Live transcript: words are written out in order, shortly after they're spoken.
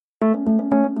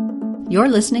You're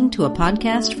listening to a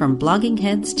podcast from Blogging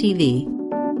Heads TV.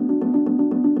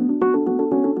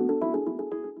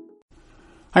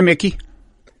 Hi, Mickey.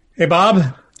 Hey, Bob.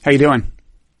 How you doing?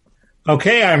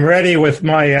 Okay, I'm ready with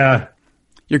my...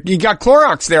 You got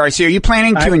Clorox there, I see. Are you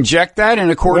planning to inject that in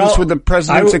accordance with the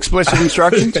president's explicit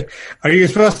instructions? Are you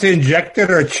supposed to inject it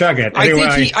or chug it?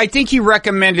 Anyway, I think he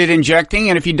recommended injecting,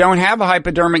 and if you don't have a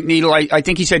hypodermic needle, I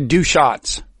think he said do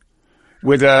shots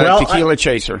with a tequila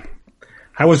chaser.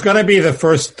 I was going to be the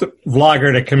first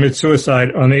vlogger to commit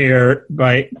suicide on the air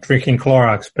by drinking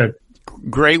Clorox, but...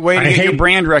 Great way to get your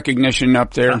brand recognition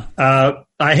up there.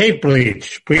 I hate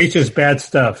bleach. Bleach is bad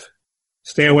stuff.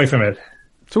 Stay away from it.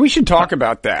 So we should talk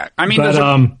about that. I mean,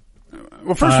 well,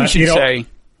 first we should say,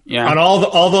 on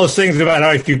all those things about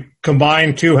how if you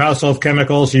combine two household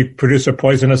chemicals, you produce a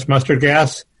poisonous mustard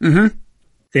gas. Mm-hmm.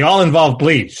 They all involve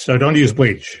bleach, so don't use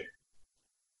bleach.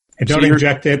 And don't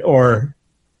inject it or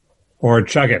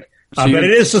chug it. But it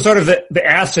is sort of the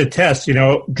acid test. You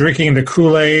know, drinking the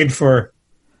Kool-Aid for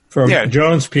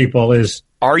Jones people is.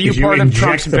 Are you part of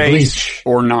Trump's base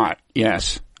or not?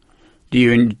 Yes. Do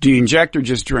you inject or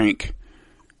just drink?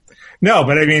 No,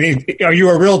 but I mean, are you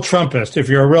a real Trumpist? If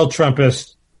you're a real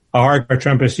Trumpist, a hardcore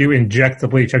Trumpist, you inject the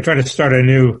bleach. I'm trying to start a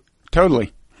new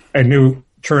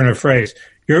turn of phrase.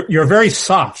 You're very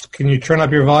soft. Can you turn up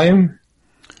your volume?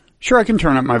 Sure, I can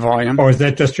turn up my volume. Or is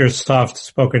that just your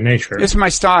soft-spoken nature? It's my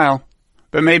style,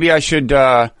 but maybe I should.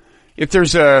 If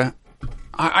there's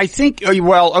I think.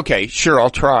 Well, okay, sure,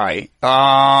 I'll try.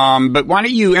 But why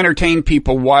don't you entertain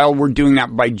people while we're doing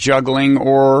that by juggling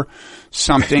or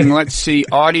something? Let's see,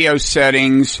 audio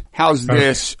settings. How's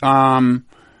this?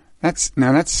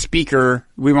 That's speaker.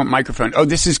 We want microphone. Oh,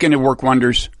 this is going to work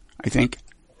wonders, I think.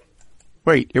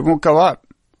 Wait, it won't go up.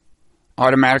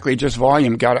 Automatically just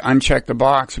volume. Got to uncheck the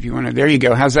box if you want to. There you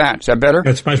go. How's that? Is that better?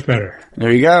 That's much better.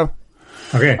 There you go.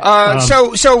 Okay.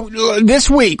 So this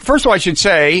week, first of all, I should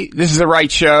say this is the Wright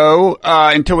Show.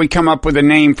 Until we come up with a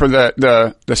name for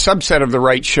the subset of the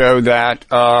Wright Show that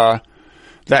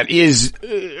is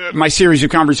my series of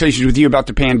conversations with you about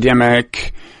the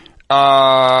pandemic.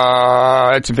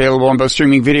 It's available on both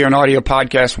streaming video and audio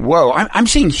podcasts. Whoa, I'm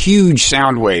seeing huge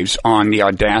sound waves on the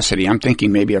Audacity. I'm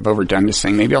thinking maybe I've overdone this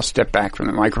thing. Maybe I'll step back from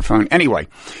the microphone. Anyway,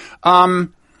 you're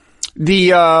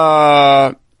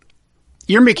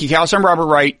Mickey Kaus. I'm Robert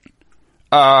Wright.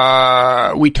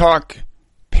 We talk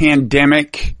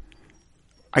pandemic.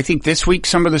 I think this week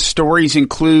some of the stories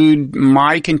include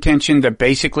my contention that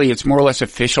basically it's more or less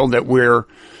official that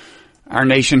our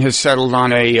nation has settled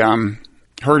on a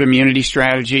herd immunity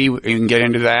strategy. We can get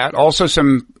into that. Also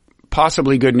some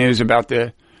possibly good news about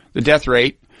the death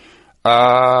rate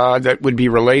that would be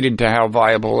related to how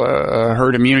viable a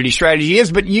herd immunity strategy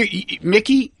is. But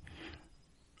Mickey,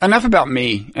 enough about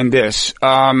me and this.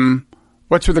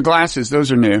 What's with the glasses?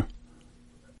 Those are new.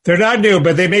 They're not new,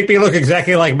 but they make me look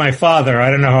exactly like my father. I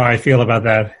don't know how I feel about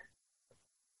that.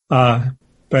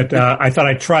 But I thought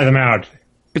I'd try them out.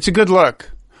 It's a good look.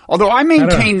 Although I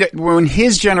maintain that when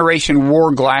his generation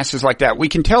wore glasses like that, we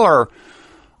can tell our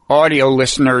audio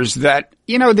listeners that,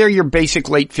 you know, they're your basic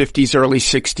late 50s, early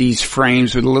 60s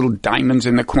frames with little diamonds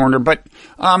in the corner. But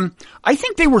I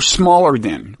think they were smaller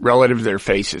then relative to their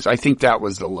faces. I think that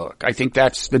was the look. I think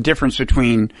that's the difference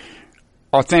between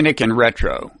authentic and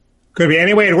retro. Could be.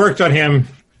 Anyway, it worked on him.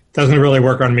 Doesn't really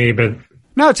work on me, but...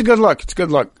 No, it's a good look. It's a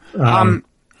good look.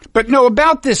 But no,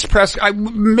 about this press,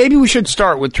 maybe we should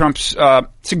start with Trump's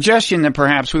suggestion that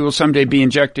perhaps we will someday be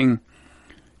injecting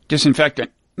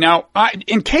disinfectant. Now,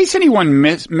 in case anyone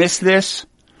missed this,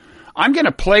 I'm going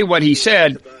to play what he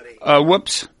said. And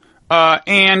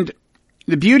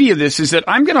the beauty of this is that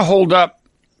I'm going to hold up,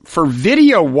 for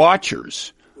video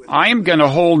watchers, I am going to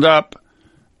hold up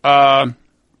the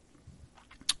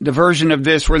version of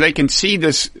this where they can see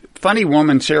this funny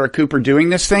woman, Sarah Cooper, doing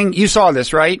this thing. You saw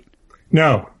this, right?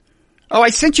 No. Oh, I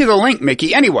sent you the link,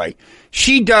 Mickey. Anyway,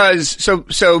 she does,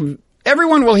 so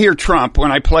everyone will hear Trump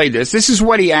when I play this. This is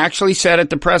what he actually said at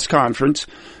the press conference.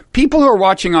 People who are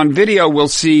watching on video will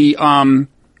see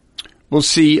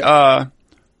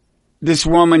this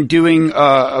woman doing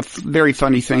a very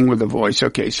funny thing with a voice.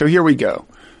 Okay, so here we go.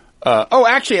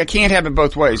 Actually, I can't have it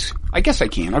both ways. I guess I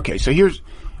can. Okay, so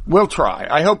we'll try.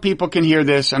 I hope people can hear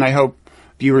this, and I hope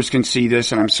viewers can see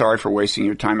this, and I'm sorry for wasting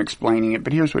your time explaining it,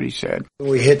 but here's what he said.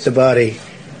 We hit the body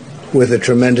with a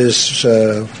tremendous,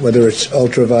 whether it's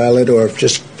ultraviolet or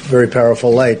just very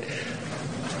powerful light.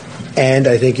 And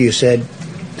I think you said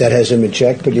that hasn't been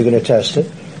checked, but you're going to test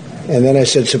it. And then I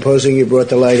said, supposing you brought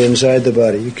the light inside the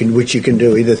body, which you can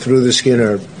do, either through the skin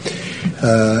or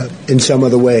in some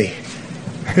other way.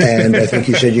 And I think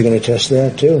you said you're going to test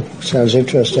that too. Sounds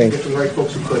interesting.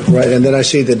 Right, and then I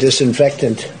see the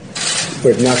disinfectant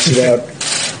where it knocks it out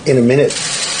in a minute,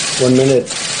 1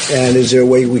 minute. And is there a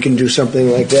way we can do something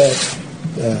like that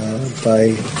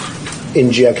by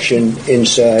injection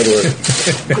inside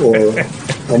or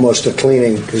almost a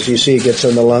cleaning? Because you see it gets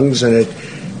on the lungs and it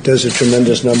does a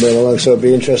tremendous number in the lungs. So it'd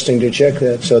be interesting to check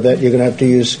that. So that you're going to have to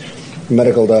use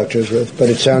medical doctors with. But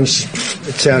it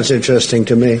sounds interesting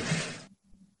to me.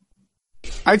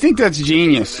 I think that's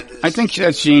genius.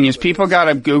 People got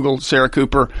to Google Sarah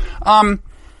Cooper.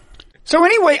 So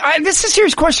anyway, this is a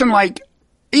serious question. Like,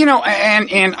 you know,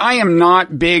 and I am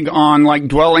not big on like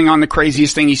dwelling on the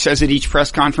craziest thing he says at each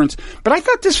press conference, but I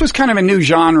thought this was kind of a new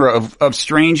genre of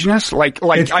strangeness. Like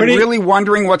I'm really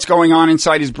wondering what's going on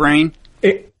inside his brain.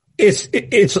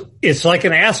 It's like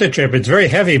an acid trip. It's very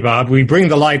heavy, Bob. We bring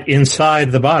the light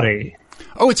inside the body.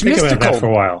 Oh, it's Think mystical. about that for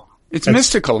a while. It's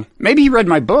mystical. Maybe he read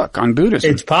my book on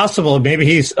Buddhism. It's possible. Maybe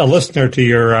he's a listener to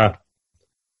your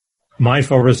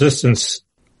mindful resistance.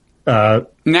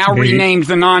 Renamed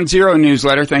the Non-Zero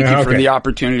newsletter. Thank you for the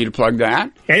opportunity to plug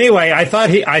that. Anyway, I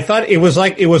thought it was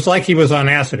like he was on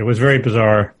acid. It was very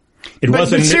bizarre. It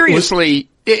was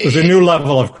a new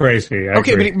level of crazy.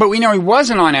 But we know he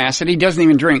wasn't on acid. He doesn't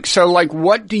even drink. So, like,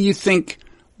 what do you think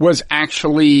was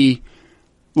actually?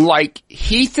 Like,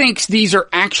 he thinks these are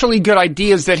actually good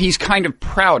ideas that he's kind of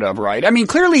proud of, right? I mean,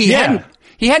 clearly he hadn't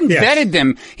vetted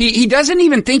them. He doesn't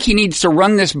even think he needs to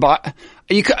run this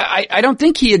I don't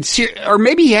think he had, or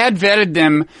maybe he had vetted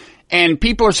them, and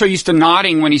people are so used to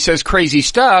nodding when he says crazy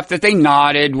stuff that they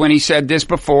nodded when he said this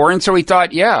before, and so he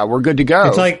thought, yeah, we're good to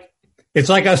go. It's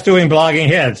like us doing Blogging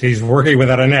Heads. He's working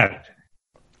without a net.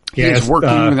 He's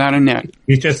working without a net.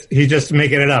 He's just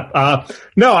making it up.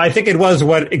 No, I think it was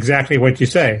exactly what you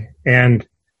say. And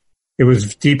it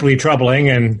was deeply troubling.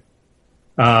 And,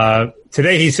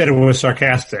 today he said it was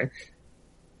sarcastic.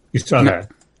 You saw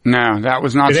that? No, that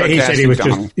was not today sarcastic. He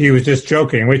said he was just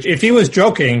joking, which if he was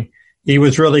joking, he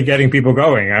was really getting people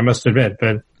going, I must admit,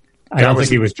 but I don't think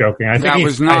he was joking. That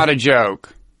was not a joke.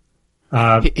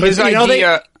 His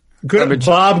idea.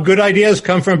 Good ideas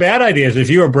come from bad ideas. If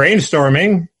you were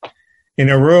brainstorming in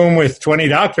a room with 20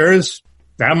 doctors,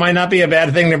 that might not be a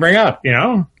bad thing to bring up, you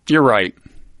know? You're right.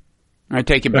 I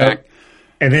take it back.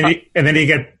 And then he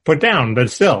get put down,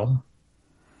 but still.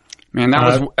 Man,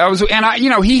 that was, and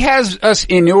he has us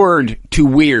inured to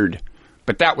weird,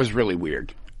 but that was really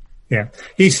weird. Yeah.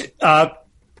 The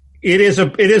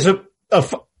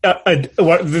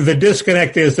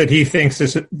disconnect is that he thinks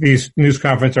these news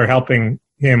conferences are helping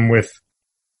him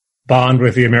bond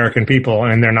with the American people,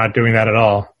 and they're not doing that at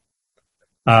all.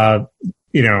 Well,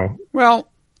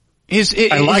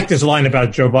 I liked his line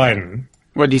about Joe Biden.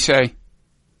 What did he say?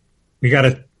 We got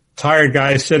a tired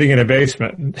guy sitting in a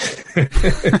basement.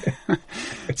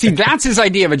 See, that's his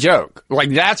idea of a joke.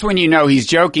 Like, that's when you know he's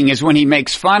joking, is when he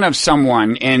makes fun of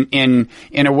someone in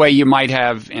a way you might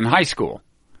have in high school.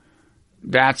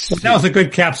 That was a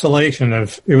good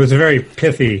encapsulation it was a very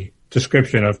pithy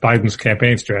description of Biden's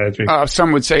campaign strategy.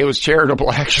 Some would say it was charitable,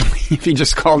 actually, if he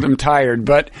just called him tired.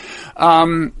 But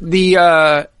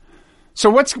so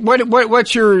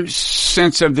what's your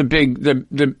sense of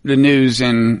the news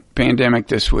and pandemic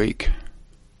this week?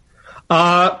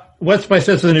 What's my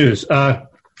sense of the news?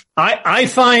 I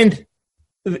find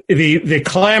the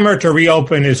clamor to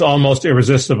reopen is almost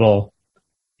irresistible,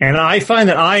 and I find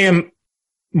that I am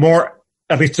more,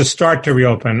 at least to start to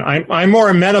reopen, I'm more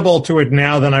amenable to it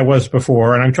now than I was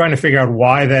before, and I'm trying to figure out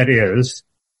why that is.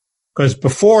 Because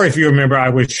before, if you remember, I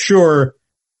was sure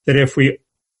that if we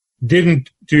didn't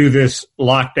do this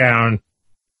lockdown,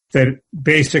 that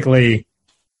basically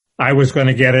I was going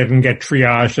to get it and get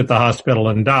triaged at the hospital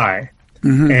and die.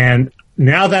 Mm-hmm. And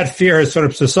now that fear has sort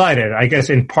of subsided. I guess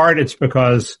in part it's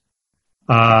because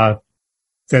that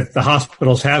the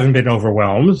hospitals haven't been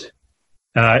overwhelmed.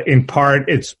 In part,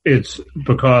 it's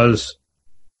because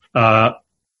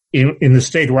in the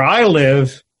state where I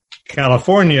live,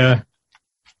 California,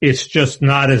 it's just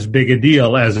not as big a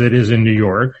deal as it is in New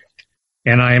York.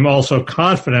 And I am also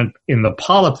confident in the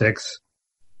politics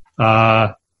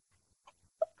of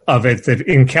it, that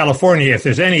in California, if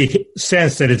there's any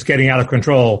sense that it's getting out of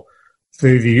control,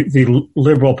 the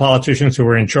liberal politicians who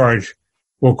are in charge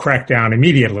will crack down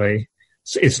immediately.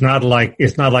 It's not like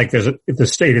the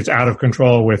state is out of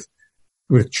control with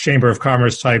Chamber of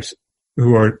Commerce types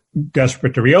who are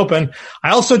desperate to reopen.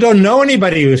 I also don't know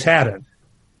anybody who's had it,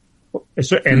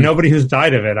 and nobody who's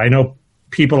died of it. I know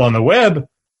people on the web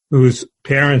whose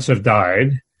parents have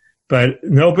died, but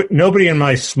nobody in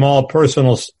my small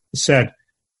personal set,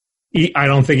 I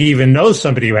don't think even knows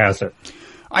somebody who has it.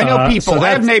 I know people. I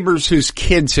have neighbors whose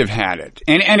kids have had it,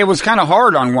 and it was kind of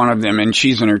hard on one of them, and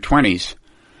she's in her 20s.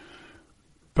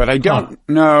 But I don't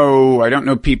know. I don't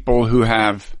know people who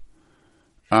have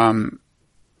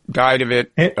died of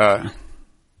it. And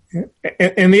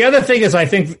the other thing is, I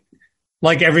think,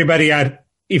 like everybody,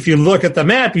 if you look at the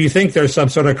map, you think there's some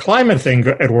sort of climate thing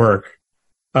at work.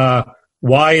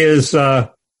 Why is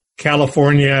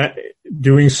California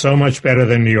doing so much better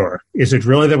than New York? Is it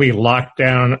really that we locked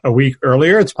down a week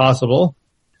earlier? It's possible.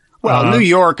 Well, New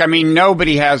York, I mean,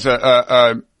 nobody has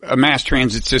a mass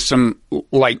transit system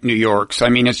like New York's. I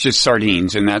mean, it's just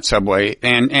sardines in that subway.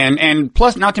 And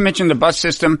plus, not to mention the bus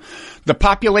system, the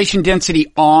population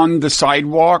density on the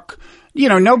sidewalk. You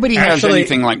know, nobody has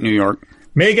anything like New York.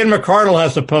 Megan McArdle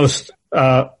has to post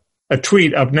a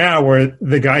tweet up now where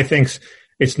the guy thinks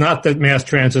it's not the mass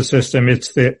transit system,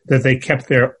 it's that they kept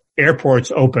their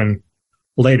airports open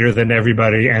later than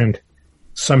everybody, and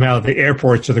somehow the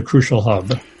airports are the crucial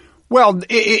hub. Well,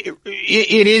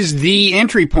 it is the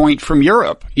entry point from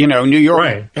Europe. You know, New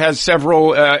York has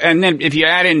several, and then if you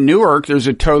add in Newark, there's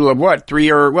a total of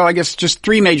just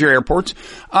three major airports.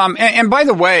 And by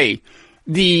the way,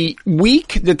 the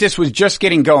week that this was just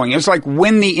getting going, it was like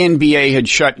when the NBA had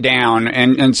shut down,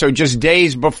 and so just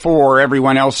days before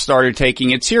everyone else started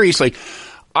taking it seriously.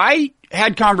 I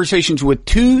had conversations with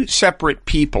two separate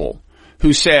people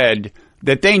who said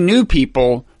that they knew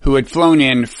people who had flown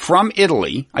in from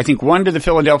Italy, I think one to the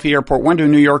Philadelphia airport, one to a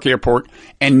New York airport,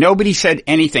 and nobody said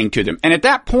anything to them. And at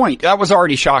that point, that was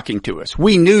already shocking to us.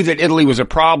 We knew that Italy was a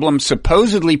problem.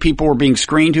 Supposedly people were being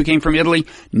screened who came from Italy.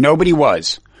 Nobody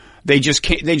was. They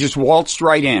just waltzed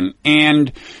right in.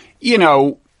 And, you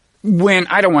know,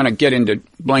 I don't want to get into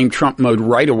blame Trump mode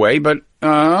right away, but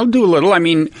I'll do a little. I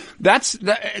mean,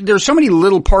 there's so many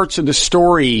little parts of the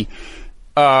story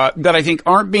that I think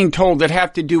aren't being told that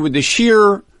have to do with the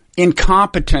sheer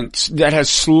incompetence that has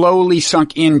slowly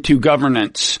sunk into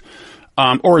governance,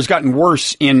 or has gotten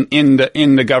worse in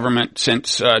the government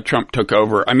since Trump took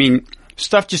over. I mean,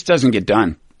 stuff just doesn't get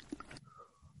done.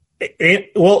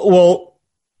 Well,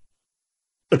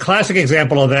 the classic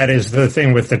example of that is the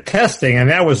thing with the testing, and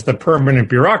that was the permanent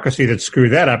bureaucracy that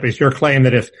screwed that up. Is your claim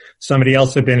that if somebody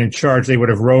else had been in charge, they would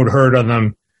have rode herd on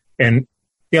them? And,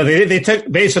 you know, they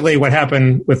took, basically what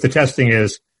happened with the testing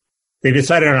is they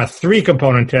decided on a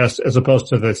 3-component test as opposed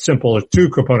to the simple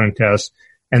 2-component test.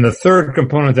 And the third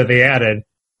component that they added,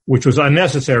 which was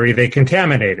unnecessary, they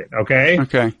contaminated. Okay.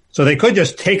 So they could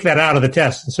just take that out of the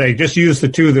test and say, just use the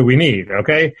 2 that we need.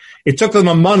 Okay. It took them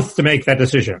a month to make that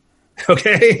decision.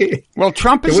 Okay. Well,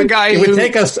 Trump is a guy it would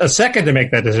take us a second to make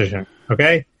that decision.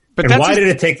 Okay. But why did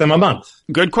it take them a month?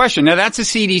 Good question. Now that's a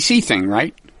CDC thing,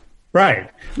 right? Right.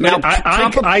 Now,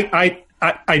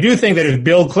 I do think that if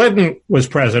Bill Clinton was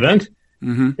president,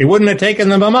 it wouldn't have taken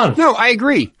them a month. No, I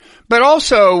agree. But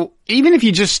also, even if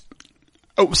you just,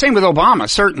 same with Obama,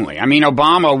 certainly. I mean,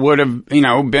 Obama would have, been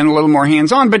a little more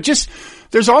hands-on, but just,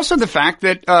 there's also the fact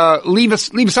that, leave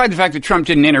aside the fact that Trump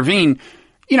didn't intervene,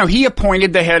 he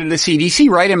appointed the head of the CDC,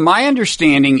 right? And my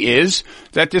understanding is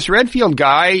that this Redfield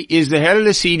guy is the head of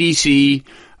the CDC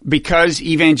because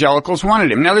evangelicals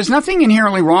wanted him. Now, there's nothing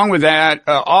inherently wrong with that.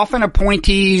 Often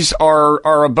appointees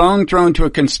are a bone thrown to a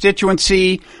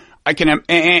constituency. I'm sure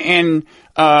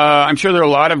there are a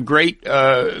lot of great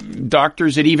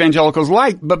doctors that evangelicals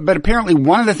like, but apparently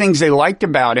one of the things they liked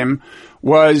about him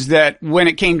was that when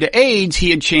it came to AIDS,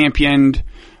 he had championed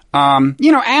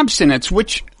abstinence,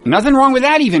 which nothing wrong with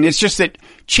that even. It's just that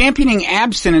championing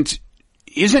abstinence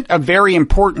isn't a very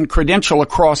important credential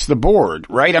across the board,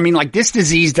 right? I mean, like, this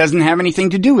disease doesn't have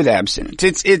anything to do with abstinence.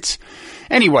 It's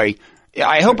anyway,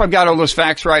 I hope I've got all those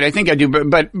facts right. I think I do,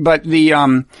 but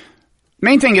the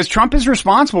main thing is Trump is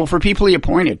responsible for people he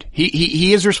appointed.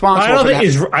 He is responsible.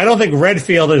 I don't think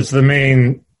Redfield is the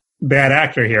main bad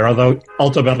actor here, although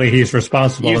ultimately he's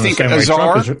responsible. You think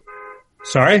Azar?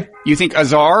 Sorry? You think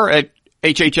Azar at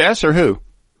HHS or who?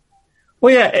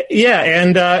 Well, yeah,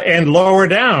 and lower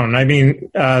down. I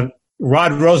mean,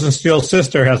 Rod Rosensteel's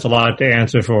sister has a lot to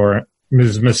answer for,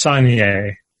 Ms.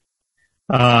 Messonnier.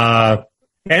 And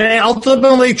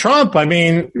ultimately Trump. I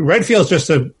mean, Redfield's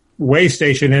just a way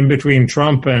station in between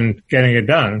Trump and getting it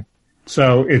done.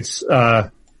 So it's,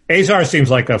 Azar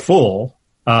seems like a fool,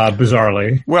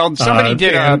 bizarrely. Well, somebody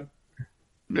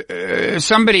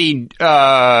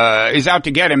is out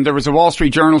to get him. There was a Wall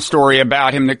Street Journal story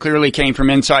about him that clearly came from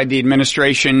inside the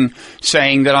administration,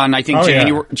 saying that on, I think,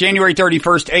 January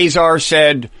 31st, Azar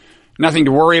said nothing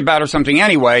to worry about or something.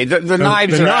 Anyway, the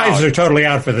knives are totally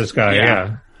out for this guy.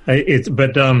 Yeah. It's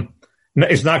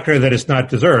not clear that it's not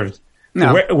deserved.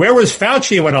 No. Where was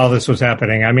Fauci when all this was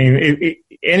happening? I mean,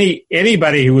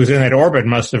 anybody who was in that orbit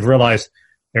must have realized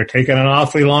they're taking an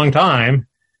awfully long time.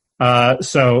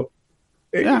 So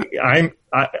yeah.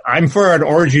 I'm for an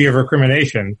orgy of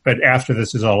recrimination, but after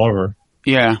this is all over.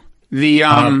 Yeah.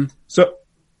 So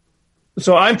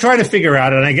I'm trying to figure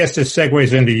out, and I guess this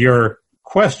segues into your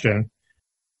question.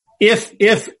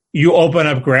 If you open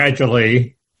up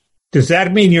gradually, does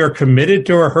that mean you're committed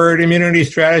to a herd immunity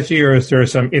strategy, or is there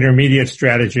some intermediate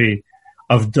strategy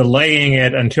of delaying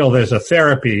it until there's a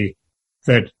therapy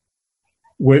that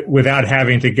without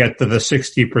having to get to the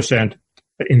 60%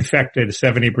 infected,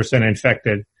 70%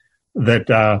 infected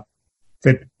that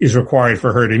is required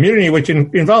for herd immunity, which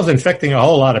involves infecting a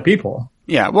whole lot of people?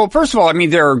 Yeah. Well, first of all, I mean,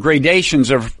 there are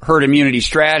gradations of herd immunity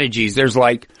strategies. There's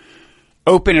like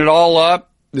open it all up.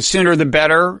 The sooner the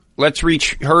better. Let's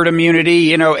reach herd immunity,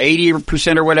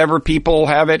 80% or whatever people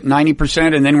have it,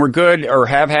 90%, and then we're good or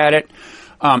have had it.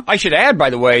 I should add, by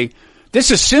the way, this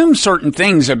assumes certain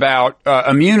things about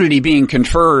immunity being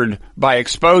conferred by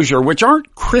exposure, which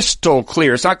aren't crystal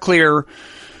clear. It's not clear.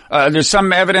 There's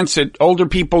some evidence that older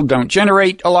people don't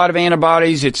generate a lot of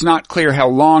antibodies. It's not clear how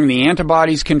long the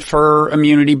antibodies confer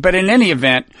immunity. But in any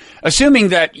event, assuming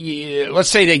that, let's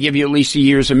say they give you at least a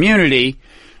year's immunity,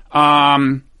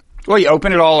 well, you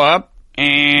open it all up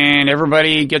and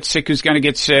everybody gets sick who's going to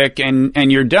get sick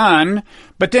and you're done.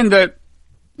 But then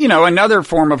another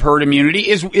form of herd immunity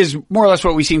is more or less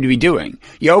what we seem to be doing.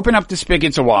 You open up the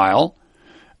spigots a while,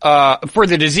 for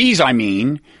the disease, I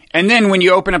mean, and then when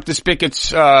you open up the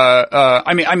spigots, you shut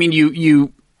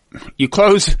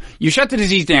the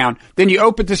disease down, then you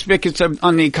open the spigots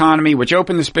on the economy, which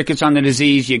open the spigots on the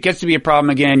disease. It gets to be a problem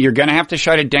again. You're going to have to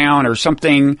shut it down or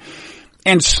something.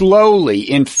 And slowly,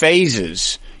 in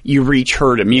phases, you reach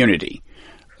herd immunity.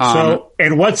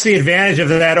 And what's the advantage of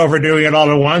that over doing it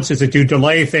all at once? Is that you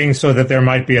delay things so that there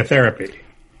might be a therapy?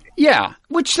 Yeah,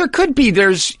 which there could be.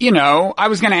 There's, I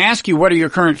was going to ask you, what are your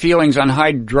current feelings on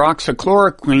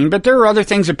hydroxychloroquine? But there are other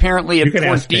things apparently at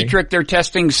Fort Detrick. They're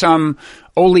testing some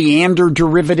oleander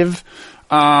derivative.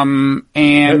 Also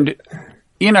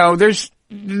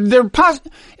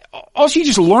you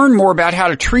just learn more about how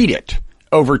to treat it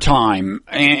over time.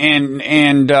 And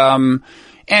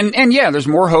yeah, there's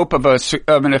more hope of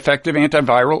an effective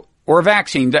antiviral or a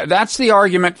vaccine. That's the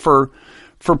argument for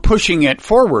pushing it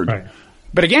forward. Right.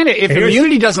 But again, if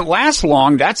immunity doesn't last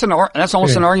long, that's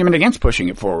almost an argument against pushing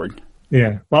it forward.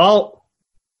 Yeah. Well,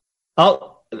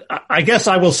 I guess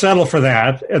I will settle for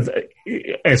that.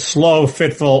 A slow,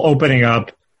 fitful opening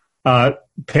up,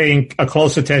 paying a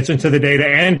close attention to the data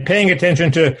and paying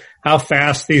attention to how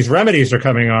fast these remedies are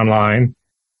coming online.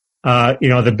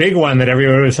 The big one that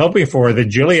everyone was hoping for, the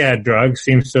Gilead drug,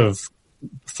 seems to have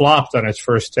flopped on its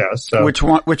first test. So which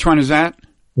one is that?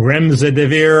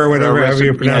 Remdesivir or whatever, however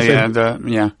you pronounce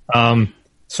it.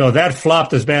 So that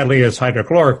flopped as badly as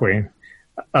hydrochloroquine.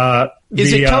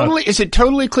 Is it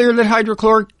totally clear that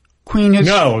hydrochloroquine has?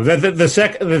 No.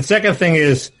 The second thing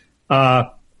is,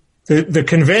 the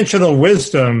conventional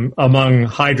wisdom among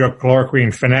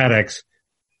hydrochloroquine fanatics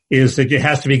is that it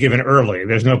has to be given early.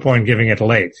 There's no point in giving it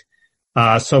late.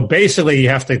 So basically you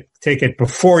have to take it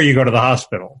before you go to the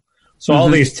hospital. So all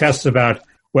these tests about,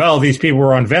 well, these people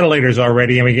were on ventilators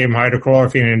already and we gave them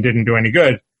hydrochloroquine and it didn't do any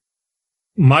good,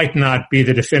 might not be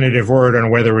the definitive word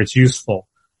on whether it's useful.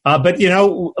 But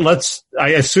I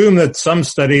assume that some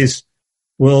studies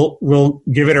will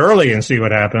give it early and see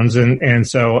what happens. And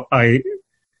so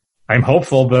I'm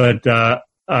hopeful, but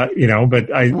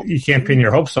you can't pin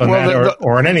your hopes on that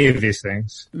or on any of these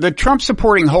things. The Trump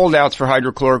supporting holdouts for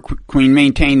hydrochloroquine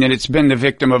maintain that it's been the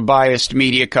victim of biased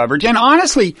media coverage. And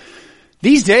honestly,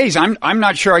 these days, I'm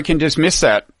not sure I can dismiss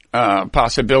that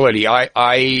possibility.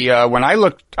 When I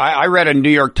looked, I read a New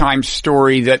York Times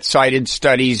story that cited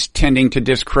studies tending to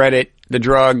discredit the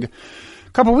drug a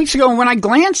couple of weeks ago. And when I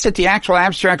glanced at the actual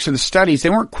abstracts of the studies, they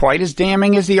weren't quite as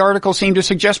damning as the article seemed to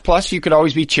suggest. Plus, you could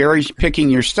always be cherry picking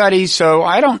your studies. So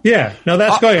I don't. Yeah, no,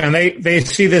 that's going on. They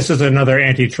see this as another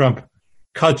anti-Trump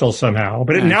cudgel somehow.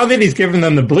 But now that he's given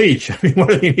them the bleach, I mean, what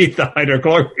do they need the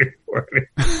hydrochloroquine for?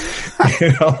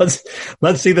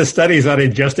 Let's see the studies on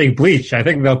ingesting bleach. I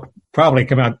think they'll probably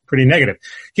come out pretty negative.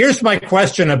 Here's my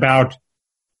question about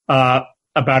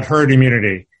herd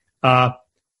immunity.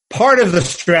 Part of the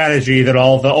strategy that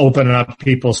all the open up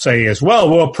people say is, well,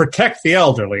 we'll protect the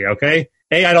elderly. Okay.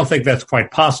 I don't think that's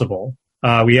quite possible.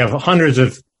 We have hundreds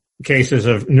of cases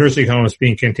of nursing homes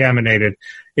being contaminated.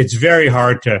 It's very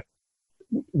hard to,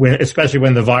 especially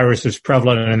when the virus is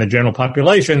prevalent in the general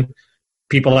population,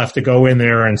 people have to go in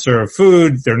there and serve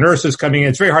food. There are nurses coming in.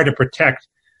 It's very hard to protect,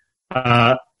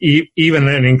 even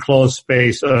an enclosed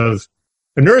space of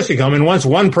a nursing home, and once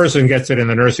one person gets it in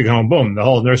the nursing home, boom, the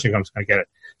whole nursing home's going to get it.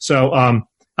 So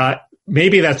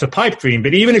maybe that's a pipe dream,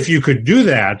 but even if you could do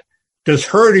that, does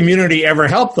herd immunity ever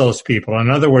help those people? In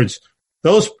other words,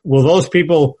 will those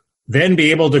people then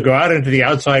be able to go out into the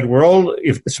outside world?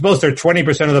 If suppose they're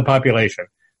 20% of the population,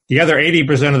 the other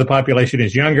 80% of the population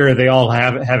is younger, they all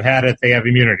have had it, they have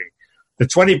immunity. The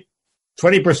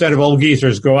 20% of old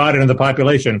geezers go out into the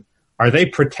population. Are they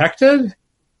protected,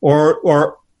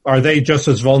 or are they just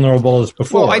as vulnerable as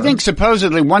before? Well, I think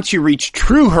supposedly once you reach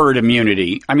true herd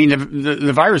immunity, I mean,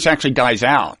 the virus actually dies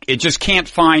out. It just can't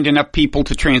find enough people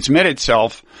to transmit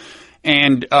itself,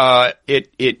 and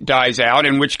it dies out,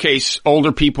 in which case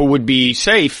older people would be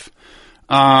safe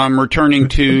returning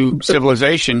to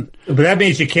civilization. But that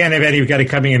means you can't have anybody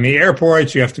coming in the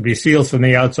airports. You have to be sealed from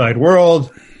the outside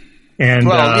world. And,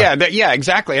 yeah,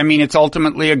 exactly. I mean, it's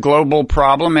ultimately a global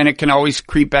problem, and it can always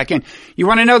creep back in. You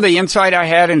want to know the insight I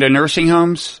had into nursing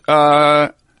homes?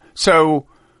 So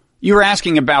you were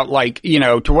asking about, like, you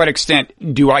know, to what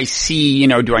extent do I see, you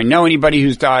know, do I know anybody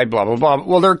who's died, blah, blah, blah.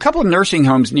 Well, there are a couple of nursing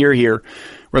homes near here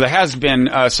where there has been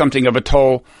something of a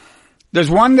toll.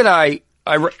 There's one that I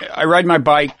ride my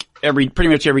bike pretty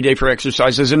much every day for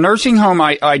exercise. There's a nursing home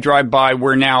I drive by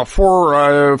where now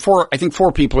four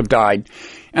people have died.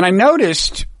 And I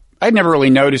noticed, I'd never really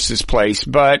noticed this place,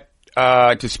 but,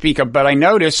 to speak of, but I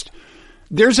noticed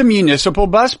there's a municipal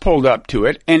bus pulled up to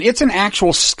it, and it's an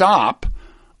actual stop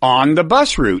on the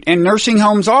bus route. And nursing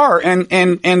homes are, and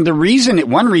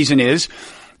one reason is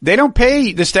they don't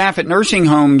pay the staff at nursing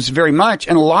homes very much,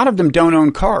 and a lot of them don't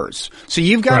own cars. So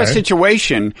you've got a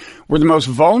situation where the most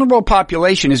vulnerable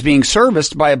population is being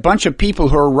serviced by a bunch of people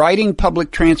who are riding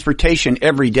public transportation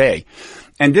every day.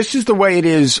 And this is the way it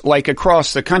is, like,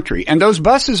 across the country. And those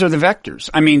buses are the vectors.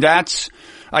 I mean, I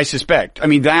suspect. I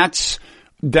mean,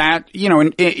 you know,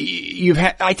 and you've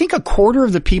had, I think, a quarter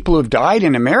of the people who have died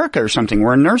in America or something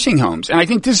were in nursing homes. And I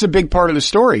think this is a big part of the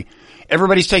story.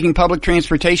 Everybody's taking public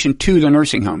transportation to the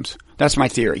nursing homes. That's my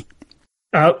theory.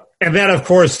 And that, of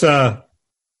course,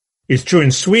 is true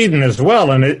in Sweden as well.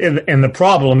 And the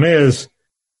problem is,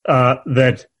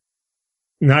 that,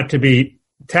 not to be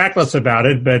tactless about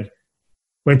it, but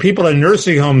when people in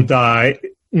nursing homes die,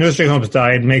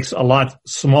 it makes a lot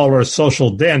smaller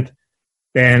social dent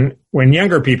than when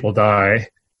younger people die.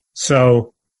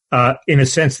 So, in a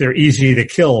sense, they're easy to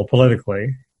kill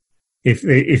politically. If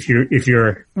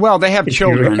you're well, they have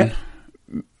children.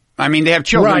 I mean, they have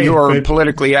children who are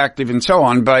politically active and so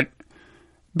on. But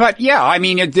yeah, I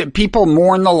mean, people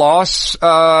mourn the loss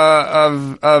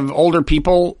of older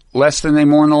people less than they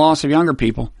mourn the loss of younger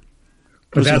people.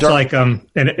 But that's like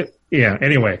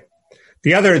anyway,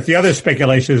 the other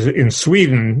speculation is in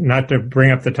Sweden, not to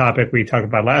bring up the topic we talked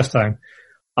about last time,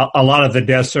 a lot of the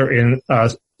deaths are in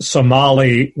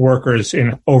Somali workers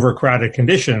in overcrowded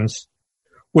conditions,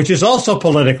 which is also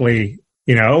politically,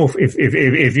 you know,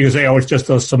 if you say, oh, it's just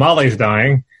those Somalis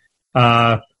dying,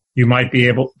 you might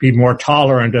be more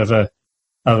tolerant of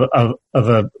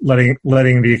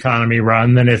letting the economy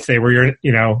run than if they were,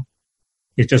 you know,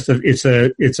 it's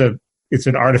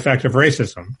an artifact of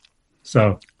racism.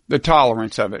 So the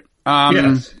tolerance of it.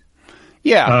 Yes.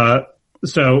 Yeah.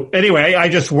 So anyway, I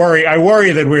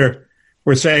worry that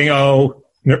we're saying, oh,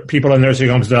 people in nursing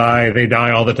homes die. They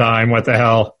die all the time. What the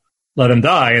hell? Let them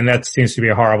die. And that seems to be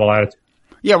a horrible attitude.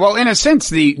 Yeah. Well, in a sense,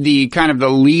 the kind of the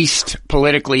least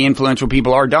politically influential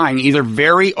people are dying, either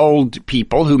very old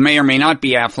people who may or may not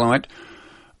be affluent,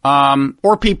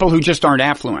 or people who just aren't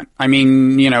affluent. I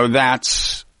mean, you know,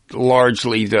 that's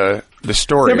largely the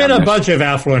story. There have been a bunch of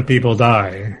affluent people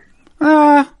die.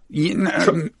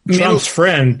 Trump's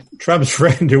friend,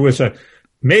 who was a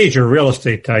major real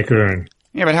estate tycoon.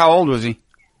 Yeah, but how old was he?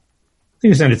 He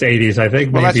was in his 80s, I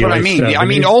think. Well, maybe that's what I mean. 70s. I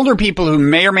mean, older people who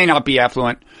may or may not be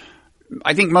affluent.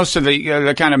 I think most of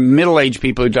the kind of middle-aged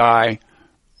people who die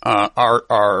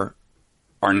are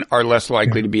less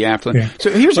likely to be affluent. Yeah. So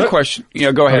here's a question.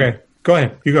 Yeah, go ahead. Okay, go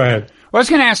ahead. You go ahead. Well, I was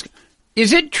going to ask: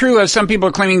 is it true, as some people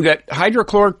are claiming, that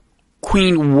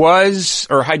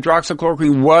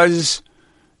hydroxychloroquine was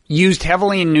used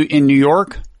heavily in New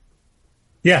York?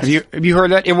 Yes. Have you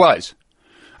heard that? It was.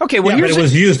 Okay. Well, but it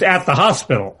was used at the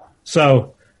hospital.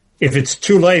 So if it's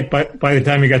too late by the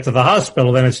time you get to the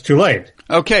hospital, then it's too late.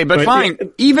 Okay, but fine.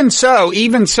 Even so,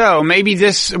 maybe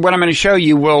what I'm going to show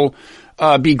you will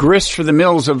be grist for the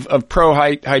mills of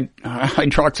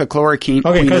hydroxychloroquine.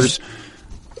 Okay,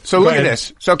 so look at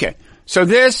this. So, okay. So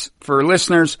this, for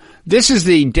listeners, this is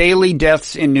the daily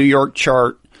deaths in New York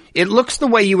chart. It looks the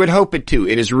way you would hope it to.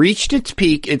 It has reached its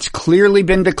peak. It's clearly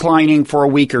been declining for a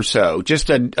week or so. Just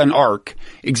an arc.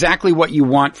 Exactly what you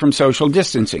want from social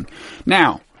distancing.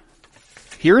 Now,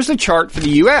 Here's the chart for the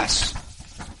U.S.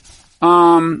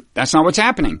 That's not what's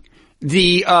happening.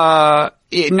 Now,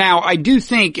 I do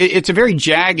think it's a very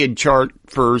jagged chart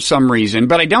for some reason,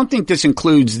 but I don't think this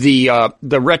includes the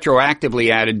retroactively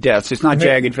added deaths. It's not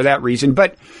jagged for that reason.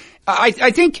 But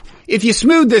I think if you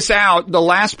smooth this out, the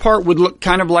last part would look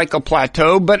kind of like a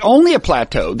plateau, but only a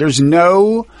plateau.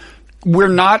 We're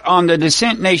not on the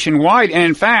descent nationwide. And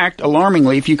in fact,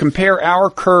 alarmingly, if you compare our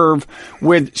curve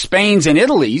with Spain's and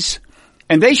Italy's,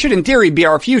 and they should in theory be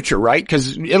our future, right?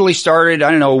 Because Italy started,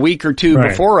 I don't know, a week or two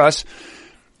before us.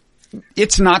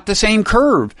 It's not the same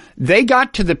curve. They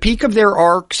got to the peak of their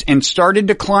arcs and started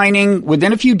declining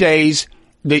within a few days.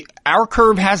 Our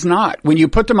curve has not. When you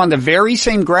put them on the very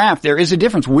same graph, there is a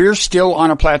difference. We're still on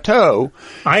a plateau.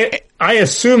 I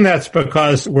assume that's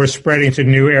because we're spreading to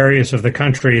new areas of the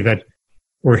country that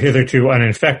were hitherto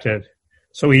uninfected.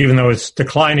 So even though it's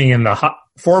declining in the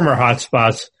former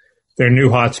hotspots, there are new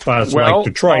hotspots like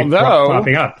Detroit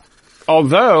popping up.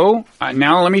 Although,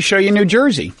 now let me show you New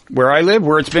Jersey, where I live,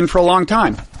 where it's been for a long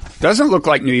time. Doesn't look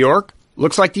like New York.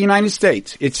 Looks like the United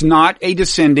States. It's not a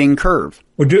descending curve.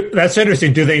 Well, that's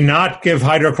interesting. Do they not give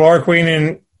hydrochloroquine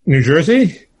in New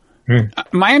Jersey?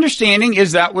 My understanding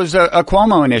is that was a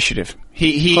Cuomo initiative.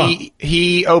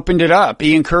 He opened it up.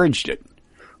 He encouraged it.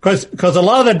 Because a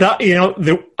lot of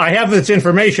I have this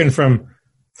information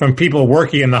from people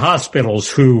working in the hospitals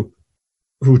who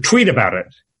tweet about it.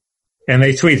 And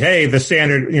they tweet, hey, the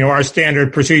standard, our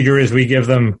standard procedure is we give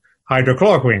them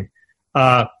hydrochloroquine.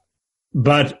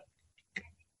 But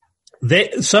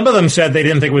some of them said they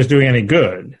didn't think it was doing any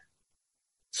good.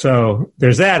 So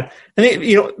there's that. And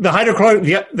the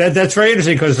hydrochloroquine, that's very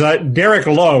interesting because Derek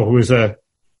Lowe, who is a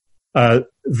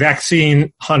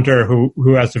vaccine hunter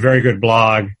who has a very good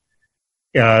blog,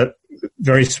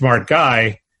 very smart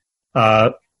guy,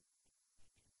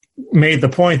 made the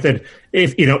point that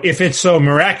if it's so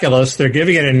miraculous, they're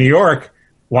giving it in New York,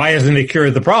 why hasn't it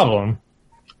cured the problem?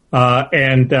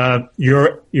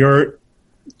 Your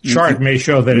chart may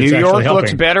show that it's actually helping. New York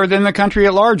looks better than the country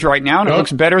at large right now, and it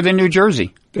looks better than New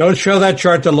Jersey. Don't show that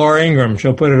chart to Laura Ingraham.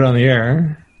 She'll put it on the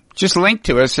air. Just link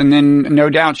to us, and then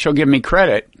no doubt she'll give me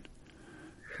credit,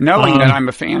 knowing that I'm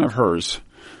a fan of hers.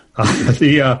 That's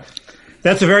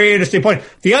a very interesting point.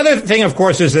 The other thing, of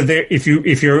course, is that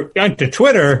if you're onto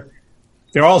Twitter,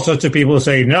 there are all sorts of people who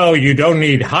say, no, you don't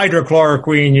need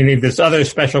hydrochloroquine. You need this other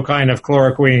special kind of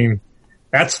chloroquine.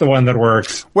 That's the one that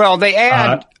works. Well, they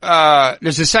add,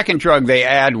 there's a second drug they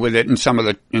add with it in some of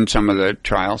the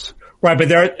trials. Right. But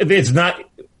it's not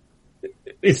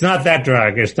that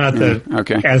drug. It's not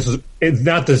it's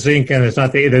not the zinc, and it's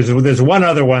not there's one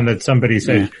other one that somebody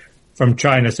said from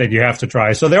China said you have to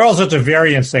try. So there are all sorts of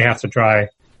variants they have to try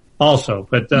also.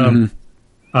 But,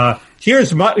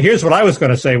 here's what I was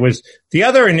going to say was the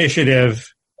other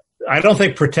initiative. I don't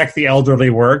think Protect the Elderly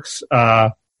works. I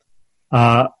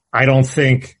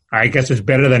guess it's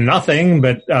better than nothing,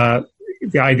 but,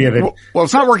 the idea that. Well,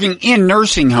 it's not working in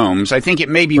nursing homes. I think it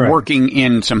may be working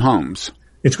in some homes.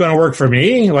 It's going to work for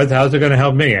me. How's it going to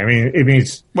help me? I mean, it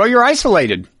means. Well, you're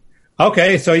isolated.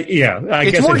 Okay. So yeah, I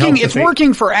guess it's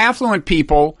working for affluent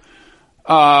people.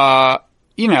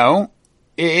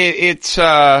 It's,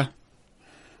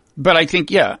 but I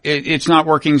think, it's not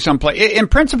working someplace. In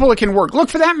principle, it can work. Look,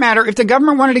 for that matter, if the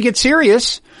government wanted to get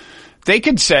serious, they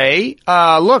could say,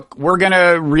 look, we're going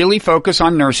to really focus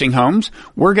on nursing homes.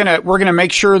 We're going to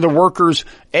make sure the workers,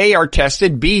 A, are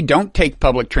tested, B, don't take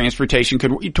public transportation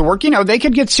to work. They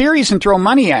could get serious and throw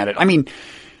money at it. I mean,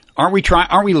 aren't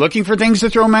we looking for things to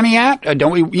throw money at?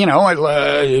 Don't we,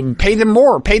 pay them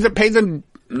more, pay the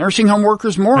nursing home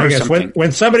workers more I or guess something.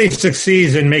 When somebody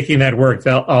succeeds in making that work,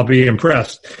 I'll be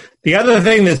impressed. The other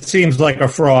thing that seems like a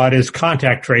fraud is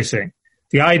contact tracing.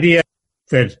 The idea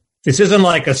that this isn't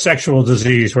like a sexual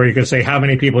disease where you can say how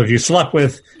many people have you slept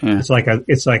with. Yeah. It's like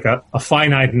a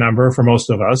finite number for most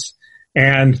of us,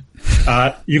 and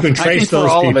you can trace those people. For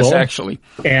all of us, actually.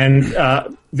 And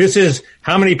this is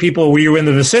how many people were you in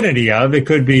the vicinity of? It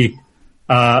could be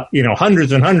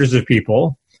hundreds and hundreds of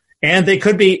people, and they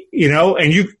could be they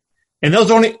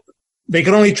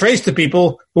can only trace the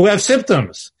people who have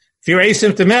symptoms. If you're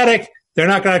asymptomatic, they're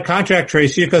not going to contact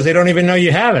trace you because they don't even know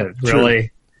you have it, really. True.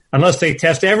 Unless they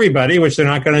test everybody, which they're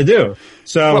not going to do.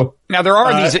 So now there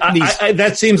are these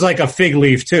that seems like a fig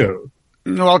leaf too.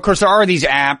 Well, of course, there are these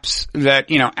apps that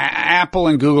Apple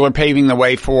and Google are paving the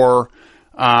way for.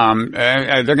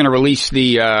 They're going to release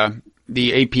the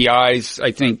APIs,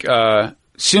 I think,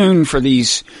 soon for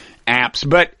these apps.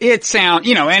 But it sounds,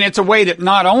 and it's a way that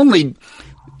not only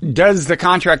does the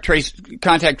contact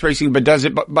tracing, but does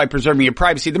it by preserving your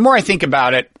privacy. The more I think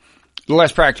about it, the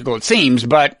less practical it seems.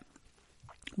 But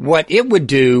what it would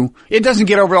do, it doesn't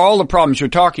get over all the problems you're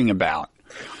talking about.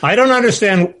 I don't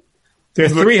understand.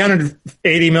 There's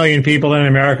 380 million people in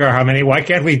America. How many? Why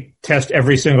can't we test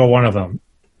every single one of them?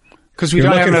 Because we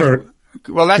don't have enough.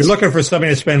 Well, you're looking for something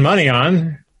to spend money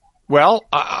on. Well,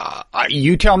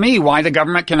 you tell me why the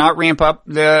government cannot ramp up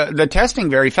the testing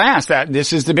very fast.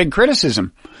 This is the big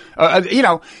criticism.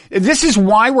 This is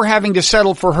why we're having to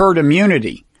settle for herd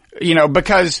immunity.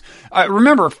 Because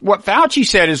remember what Fauci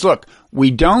said is, look,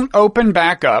 we don't open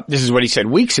back up. This is what he said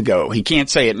weeks ago. He can't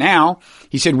say it now.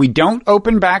 He said we don't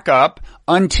open back up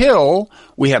until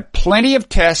we have plenty of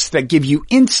tests that give you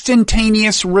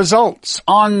instantaneous results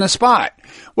on the spot.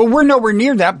 Well, we're nowhere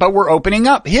near that, but we're opening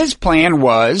up. His plan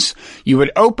was you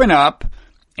would open up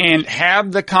and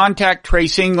have the contact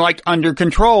tracing like under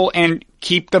control and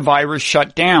keep the virus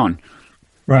shut down.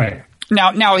 Right.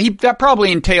 Now, that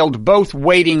probably entailed both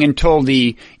waiting until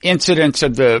the incidence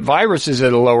of the virus is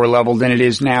at a lower level than it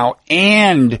is now,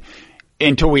 and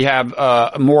until we have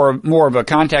more of a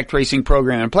contact tracing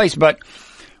program in place. But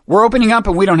we're opening up,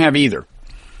 and we don't have either.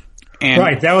 And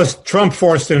right, that was Trump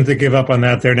forced them to give up on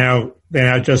that. They're now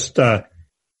just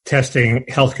testing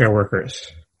healthcare workers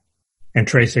and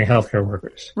tracing healthcare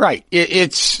workers. Right.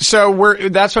 That's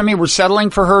what I mean. We're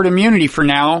settling for herd immunity for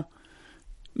now.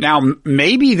 Now,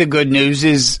 maybe the good news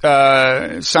is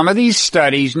some of these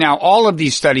studies, now all of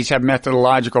these studies have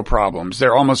methodological problems.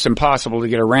 They're almost impossible to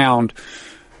get around.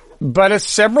 But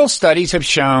several studies have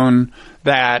shown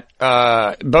that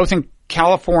both in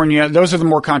California, those are the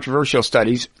more controversial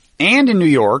studies, and in New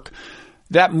York,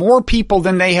 that more people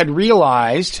than they had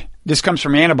realized, this comes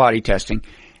from antibody testing,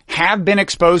 have been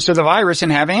exposed to the virus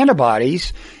and have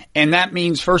antibodies. And that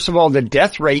means, first of all, the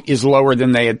death rate is lower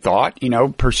than they had thought,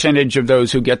 percentage of those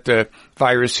who get the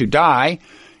virus who die.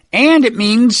 And it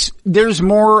means there's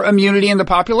more immunity in the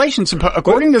population. So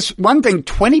according to this one thing,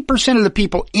 20% of the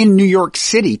people in New York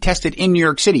City, tested in New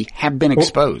York City, have been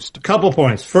exposed. A couple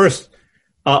points. First,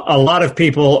 a lot of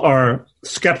people are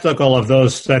skeptical of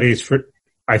those studies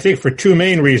I think for two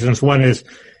main reasons. One is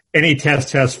any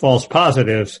test has false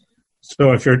positives.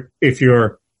 So if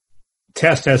your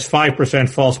test has 5%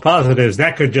 false positives,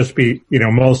 that could just be,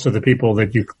 most of the people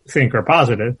that you think are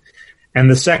positive. And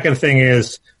the second thing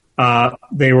is,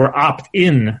 they were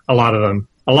opt-in, a lot of them.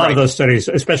 A lot of those studies,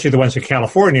 especially the ones in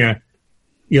California,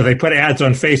 they put ads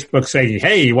on Facebook saying,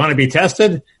 hey, you want to be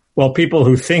tested? Well, people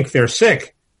who think they're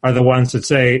sick are the ones that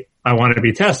say, I want to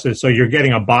be tested. So you're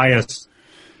getting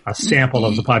a sample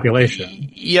of the population.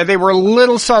 Yeah, they were a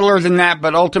little subtler than that,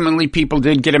 but ultimately people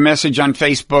did get a message on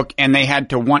Facebook and they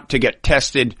had to want to get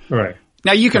tested. Right.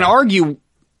 Now you can argue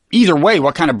either way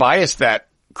what kind of bias that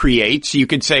creates. You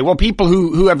could say, well, people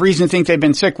who have reason to think they've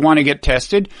been sick want to get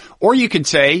tested. Or you could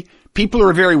say people who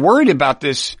are very worried about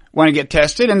this want to get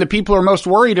tested, and the people who are most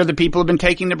worried are the people who have been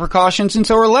taking the precautions and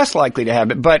so are less likely to have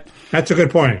it. But that's a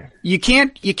good point. You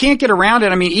can't get around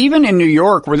it. I mean, even in New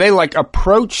York where they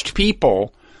approached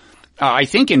people, I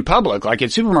think in public, like at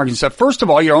supermarkets and stuff, first of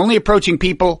all, you're only approaching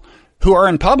people who are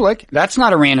in public. That's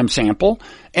not a random sample.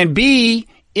 And B,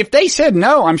 if they said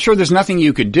no, I'm sure there's nothing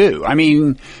you could do. I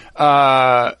mean,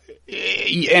 and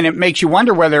it makes you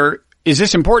wonder whether, is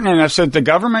this important enough so that the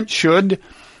government should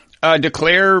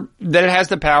declare that it has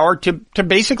the power to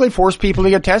basically force people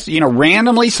to get tested,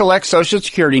 randomly select social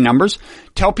security numbers,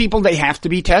 tell people they have to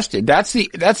be tested. That's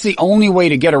the only way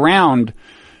to get around,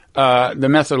 the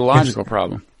methodological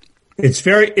problem. It's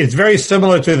very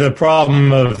similar to the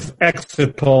problem of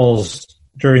exit polls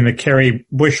during the Kerry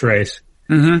Bush race.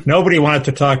 Mm-hmm. Nobody wanted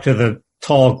to talk to the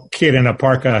tall kid in a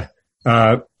parka,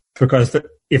 because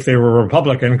if they were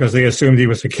Republican, because they assumed he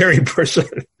was a Kerry person.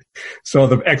 So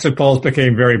the exit polls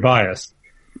became very biased.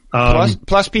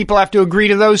 Plus people have to agree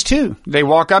to those too. They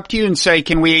walk up to you and say,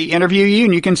 can we interview you?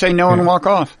 And you can say no and walk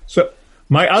off. So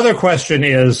my other question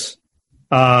is,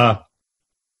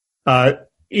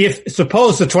 if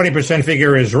suppose the 20%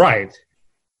 figure is right,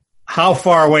 how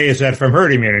far away is that from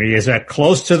herd immunity? Is that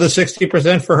close to the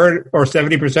 60% for herd or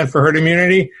 70% for herd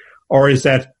immunity? Or is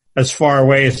that as far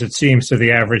away as it seems to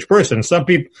the average person?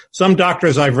 Some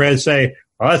doctors I've read say,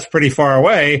 well, that's pretty far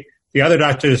away. The other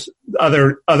doctors,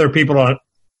 other people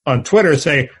on Twitter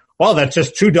say, well, that's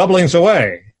just 2 doublings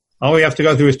away. All we have to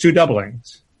go through is 2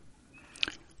 doublings.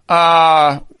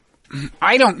 I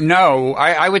don't know.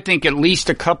 I would think at least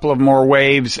a couple of more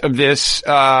waves of this,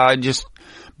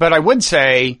 but I would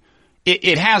say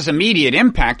it has immediate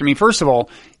impact. I mean, first of all,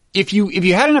 if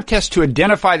you had enough tests to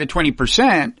identify the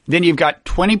 20%, then you've got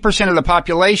 20% of the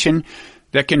population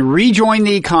that can rejoin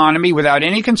the economy without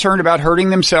any concern about hurting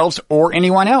themselves or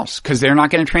anyone else, because they're not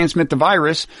going to transmit the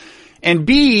virus. And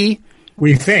B,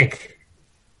 we think.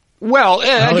 Well,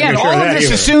 again, all of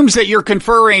this assumes that you're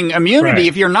conferring immunity. Right.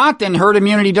 If you're not, then herd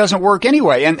immunity doesn't work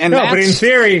anyway. And no, but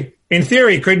in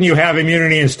theory, couldn't you have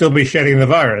immunity and still be shedding the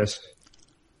virus?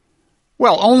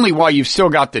 Well, only while you've still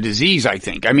got the disease, I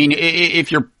think. I mean,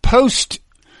 if you're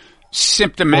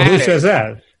post-symptomatic. Well, who says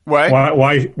that? What?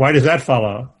 Why does that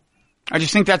follow? I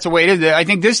just think that's the way it is. I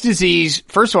think this disease,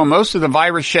 first of all, most of the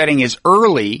virus shedding is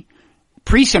early,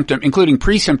 including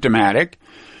pre-symptomatic.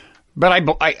 But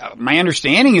my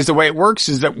understanding is the way it works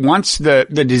is that once the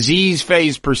disease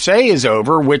phase per se is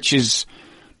over, which is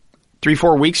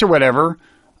 3-4 weeks or whatever,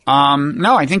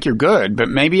 no, I think you're good. But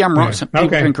maybe I'm wrong. Yeah. Some people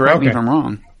can correct me if I'm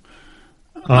wrong.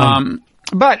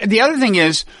 But the other thing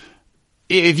is,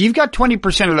 if you've got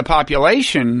 20% of the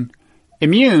population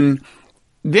immune,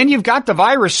 then you've got the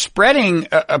virus spreading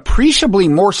appreciably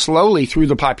more slowly through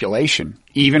the population,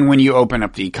 even when you open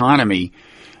up the economy.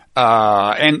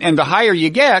 And the higher you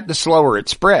get, the slower it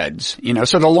spreads,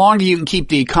 so the longer you can keep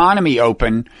the economy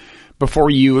open before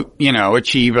you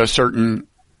achieve a certain,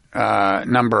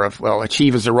 number of,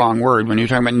 achieve is the wrong word when you're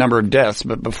talking about number of deaths,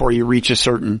 but before you reach a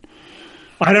certain.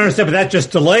 I don't understand, but that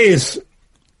just delays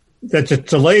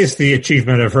the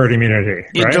achievement of herd immunity, right?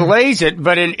 It delays it,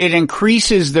 but it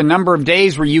increases the number of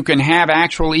days where you can have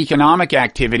actual economic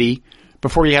activity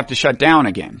before you have to shut down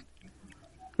again.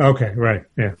 Okay, right,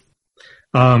 yeah.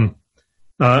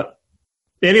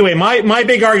 Anyway, my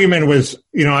big argument was,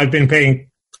 I've been paying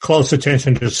close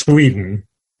attention to Sweden,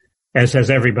 as has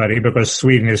everybody, because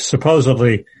Sweden is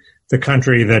supposedly the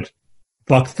country that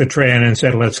bucked the trend and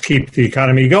said, let's keep the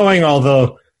economy going,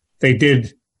 although they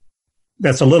did.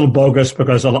 That's a little bogus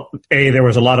because A, there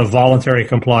was a lot of voluntary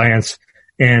compliance,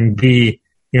 and B,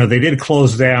 they did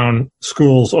close down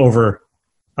schools over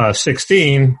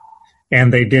 16,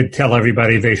 and they did tell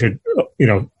everybody they should,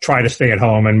 try to stay at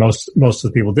home, and most of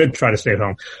the people did try to stay at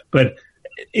home. But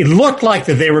it looked like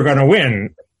that they were going to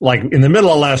win. Like in the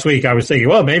middle of last week, I was thinking,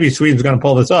 well, maybe Sweden's going to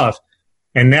pull this off.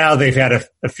 And now they've had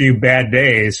a few bad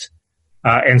days,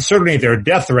 and certainly their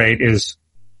death rate is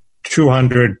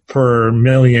 200 per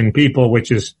million people,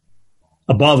 which is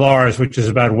above ours, which is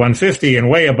about 150,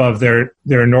 and way above their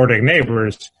Nordic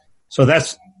neighbors. So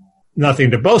that's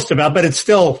nothing to boast about, but it's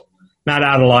still not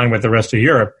out of line with the rest of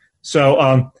Europe.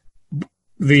 So,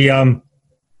 but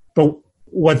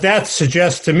what that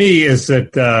suggests to me is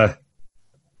that,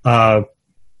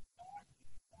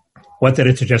 what did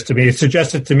it suggest to me? It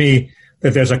suggested to me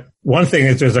that there's a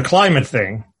climate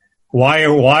thing. Why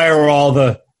are all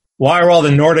the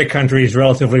Nordic countries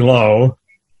relatively low,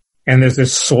 and there's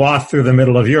this swath through the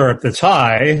middle of Europe that's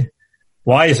high?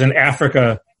 Why isn't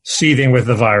Africa seething with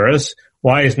the virus?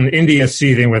 Why isn't India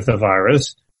seething with the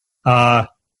virus? Why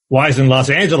isn't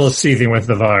Los Angeles seething with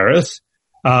the virus?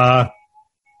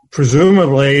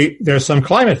 Presumably there's some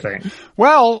climate thing.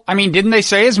 Well, I mean, didn't they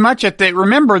say as much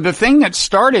remember the thing that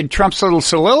started Trump's little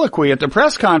soliloquy at the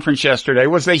press conference yesterday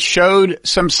was they showed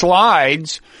some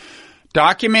slides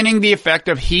documenting the effect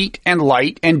of heat and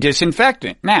light and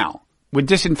disinfectant. Now, with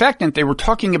disinfectant, they were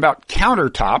talking about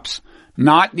countertops,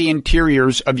 not the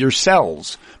interiors of your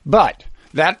cells. But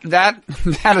that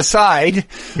aside.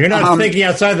 You're not thinking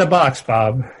outside the box,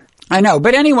 Bob. I know.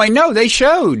 But anyway, no, they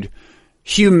showed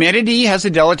humidity has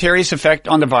a deleterious effect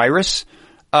on the virus.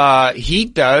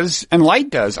 Heat does and light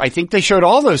does. I think they showed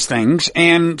all those things.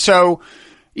 And so,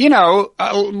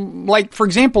 like, for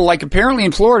example, like apparently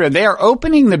in Florida, they are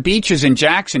opening the beaches in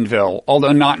Jacksonville,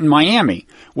 although not in Miami.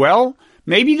 Well,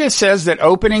 maybe this says that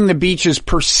opening the beaches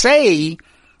per se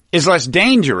is less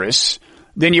dangerous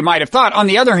than you might have thought. On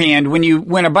the other hand,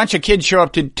 when a bunch of kids show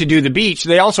up to do the beach,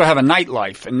 they also have a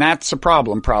nightlife, and that's a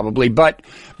problem probably. But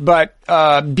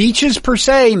beaches per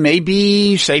se may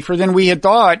be safer than we had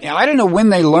thought. I don't know when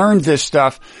they learned this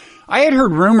stuff. I had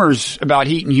heard rumors about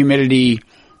heat and humidity,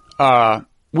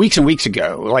 weeks and weeks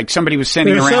ago. Like somebody was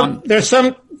sending around. There's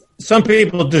some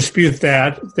people dispute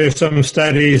that. There's some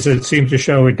studies that seem to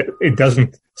show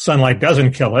sunlight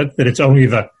doesn't kill it, that it's only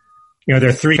there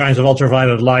are 3 kinds of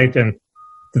ultraviolet light, and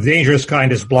the dangerous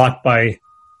kind is blocked by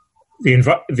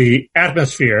the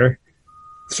atmosphere,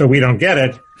 so we don't get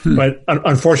it. But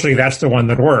unfortunately, that's the one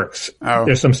that works. Oh.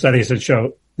 There's some studies that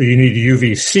show that you need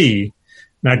UVC,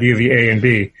 not UVA and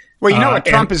B. Well, what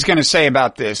Trump is going to say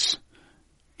about this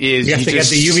is you have to get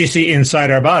the UVC inside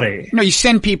our body. No, you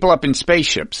send people up in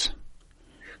spaceships.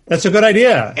 That's a good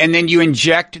idea. And then you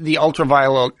inject the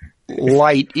ultraviolet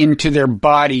light into their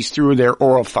bodies through their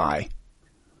orifice.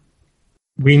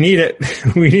 We need it.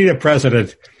 We need a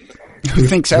president who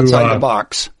thinks outside the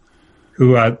box,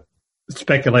 who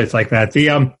speculates like that. The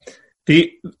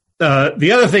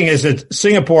other thing is that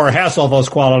Singapore has all those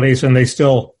qualities, and they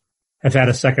still have had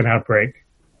a second outbreak.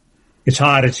 it's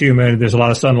hot, it's humid, there's a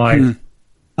lot of sunlight.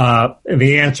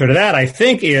 The answer to that, I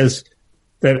think, is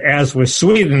that as with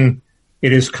Sweden,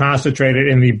 it is concentrated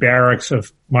in the barracks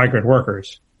of migrant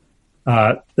workers.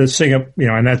 And that's,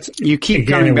 you keep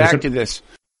coming back to this.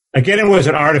 Again, it was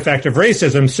an artifact of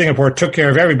racism. Singapore took care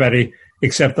of everybody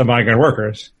except the migrant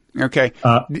workers. Okay.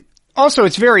 Also,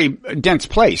 it's a very dense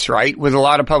place, right? With a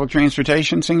lot of public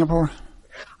transportation, Singapore?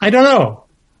 I don't know.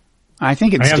 I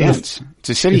think it's dense. It's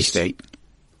a city-state.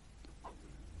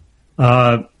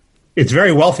 It's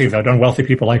very wealthy, though. Don't wealthy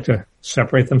people like to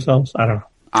separate themselves? I don't know.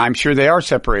 I'm sure they are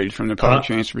separated from the public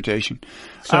transportation.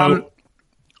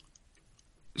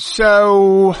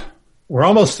 So we're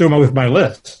almost through with my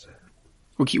list.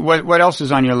 Okay, what else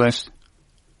is on your list?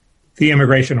 The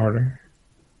immigration order.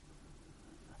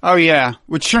 Oh, yeah,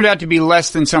 which turned out to be less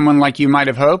than someone like you might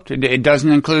have hoped. It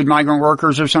doesn't include migrant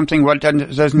workers or something? What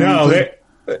doesn't include?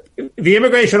 The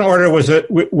immigration order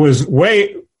was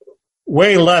way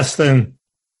less than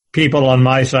people on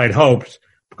my side hoped,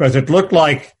 because it looked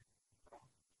like,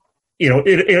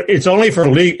 it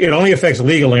only affects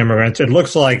legal immigrants. It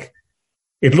looked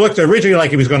originally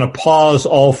like it was going to pause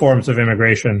all forms of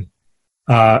immigration,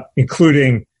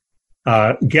 including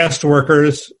guest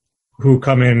workers who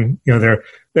come in. There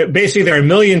are 1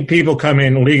 million people come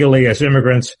in legally as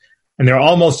immigrants, and there are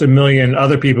almost 1 million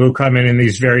other people who come in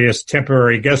these various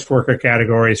temporary guest worker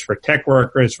categories for tech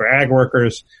workers, for ag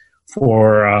workers,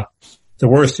 for the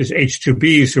worst is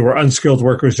H-2Bs, who are unskilled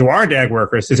workers who aren't ag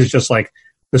workers. This is just like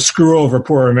the screw over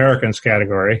poor Americans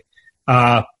category.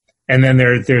 And then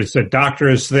there's the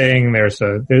doctors thing. There's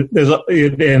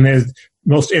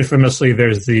most infamously,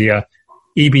 there's the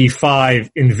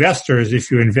EB-5 investors. If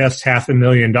you invest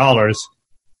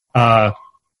 $500,000,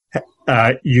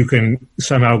 you can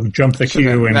somehow jump the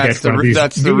queue and get one of these visas.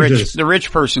 That's the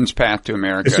rich person's path to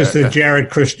America. It's just the Jared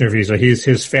Kushner visa.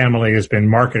 His family has been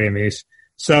marketing these.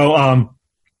 So,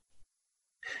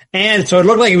 and so it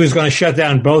looked like he was going to shut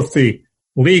down both the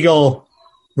legal,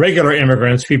 regular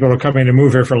immigrants, people who are coming to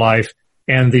move here for life,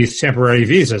 and these temporary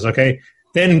visas. Okay.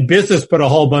 Then business put a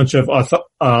whole bunch of,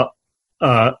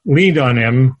 lead on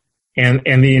him,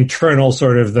 and the internal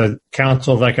sort of the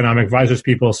Council of Economic Advisors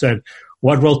people said,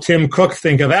 what will Tim Cook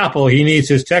think of Apple? He needs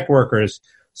his tech workers.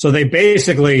 So they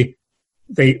basically,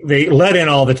 they let in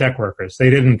all the tech workers. They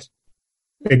don't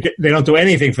do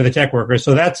anything for the tech workers.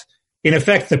 So that's, in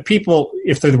effect, the people,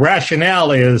 if the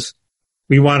rationale is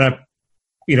we want to,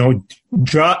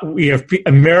 we have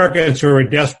Americans who are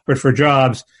desperate for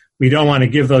jobs. We don't want to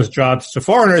give those jobs to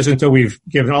foreigners until we've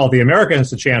given all the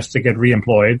Americans the chance to get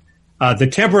reemployed. The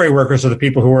temporary workers are the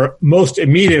people who are most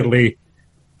immediately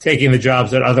taking the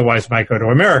jobs that otherwise might go to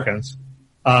Americans.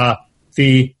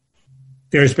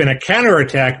 There's been a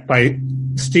counterattack by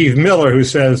Steve Miller, who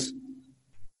says,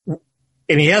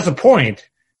 and he has a point,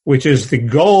 which is the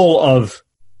goal of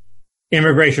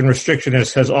immigration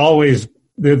restrictionists has always,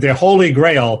 the holy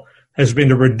grail has been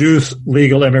to reduce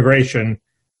legal immigration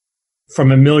from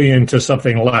 1 million to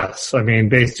something less. I mean,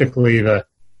 basically the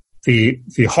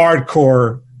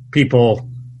hardcore people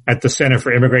at the Center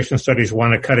for Immigration Studies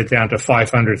want to cut it down to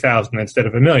 500,000 instead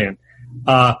of 1 million.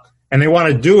 And they want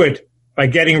to do it by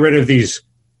getting rid of these,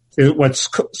 what's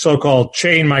so-called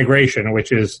chain migration,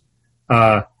 which is,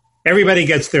 everybody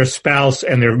gets their spouse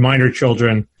and their minor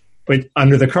children, but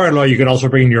under the current law, you can also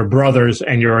bring your brothers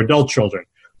and your adult children.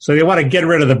 So they want to get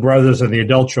rid of the brothers and the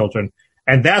adult children.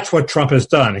 And that's what Trump has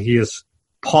done. He has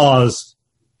paused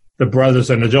the brothers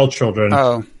and adult children.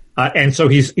 Oh. And so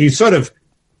he's sort of,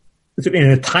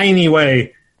 in a tiny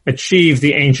way, achieved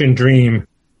the ancient dream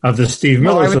of the Steve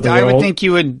Millers of the world. I would think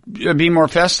you would be more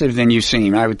festive than you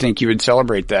seem. I would think you would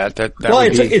celebrate that.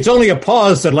 It's only a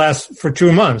pause that lasts for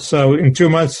 2 months. So in 2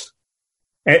 months,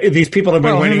 these people have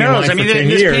been waiting in line for 10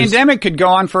 years. This pandemic could go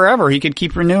on forever. He could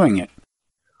keep renewing it.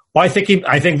 Well, I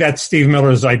think that's Steve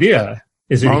Miller's idea,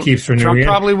 is that he keeps renewing it.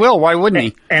 Trump probably will. Why wouldn't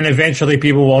he? And eventually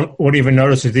people won't even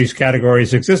notice that these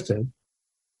categories existed.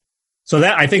 So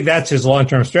I think that's his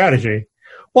long-term strategy.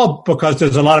 Well, because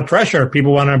there's a lot of pressure.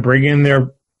 People want to bring in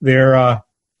their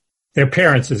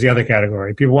parents is the other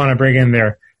category. People want to bring in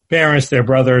their parents, their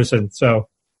brothers, and so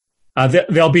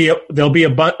there'll be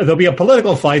a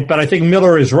political fight. But I think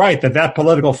Miller is right that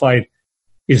political fight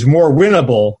is more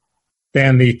winnable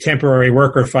than the temporary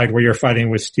worker fight where you're fighting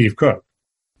with Steve Cook.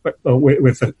 But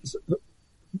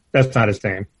that's not his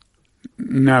name.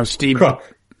 No, Steve Cook.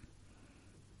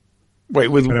 Wait,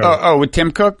 with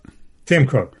Tim Cook? Tim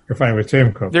Cook. You're fighting with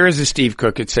Tim Cook. There is a Steve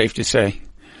Cook, it's safe to say.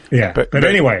 Yeah, but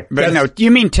anyway. But no,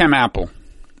 you mean Tim Apple?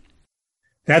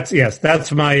 That's my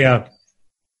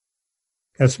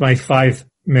 5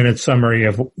 minute summary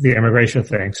of the immigration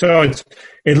thing. So it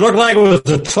looked like it was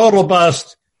a total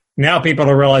bust. Now people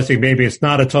are realizing maybe it's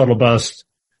not a total bust.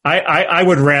 I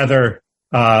would rather,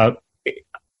 I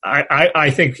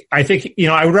think,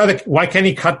 I would rather, why can't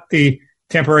he cut the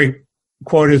temporary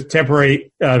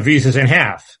visas in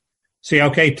half? See,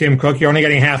 okay, Tim Cook, you're only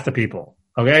getting half the people.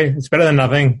 Okay. It's better than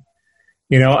nothing.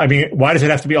 Why does it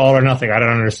have to be all or nothing? I don't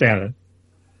understand it.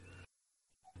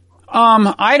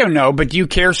 I don't know, but do you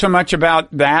care so much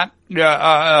about that? Do you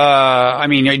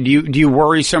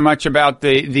worry so much about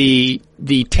the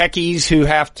techies who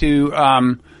have to,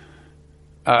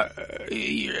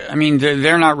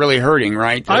 they're not really hurting,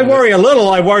 right? I worry a little.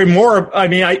 I worry more.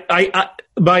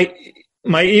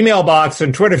 My email box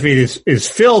and Twitter feed is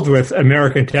filled with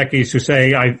American techies who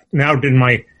say, I now did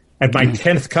my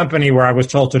 10th company where I was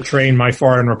told to train my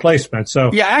foreign replacement.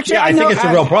 So yeah, actually, I think it's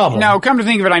a real problem. No, come to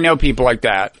think of it, I know people like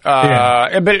that.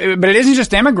 But it isn't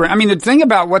just immigrant. I mean, the thing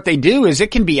about what they do is it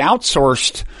can be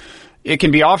outsourced. It can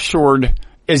be offshored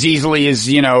as easily as,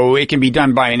 it can be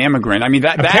done by an immigrant. I mean,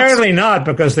 apparently not,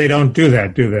 because they don't do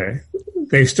that, do they?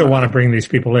 They still want to bring these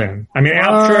people in. I mean,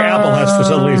 I'm sure Apple has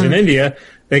facilities in India.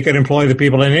 They could employ the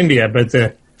people in India, but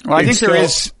I think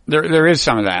there is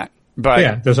some of that. But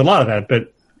yeah, there's a lot of that,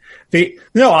 but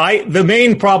the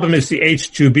main problem is the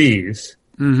H-2Bs,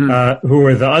 who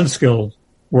are the unskilled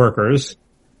workers.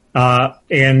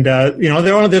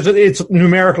 It's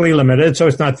numerically limited, so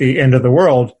it's not the end of the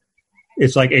world.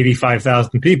 It's like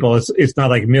 85,000 people. It's not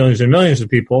like millions and millions of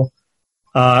people.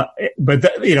 This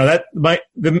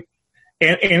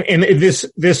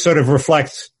sort of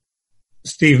reflects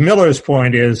Steve Miller's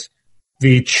point is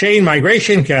the chain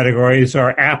migration categories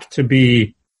are apt to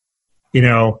be,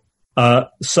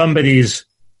 somebody's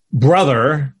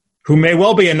brother who may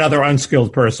well be another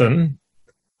unskilled person.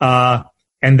 And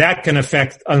that can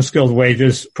affect unskilled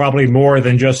wages probably more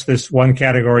than just this one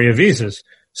category of visas.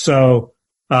 So,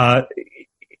 I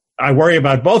worry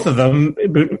about both of them,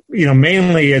 but,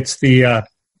 mainly it's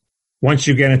once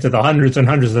you get into the hundreds and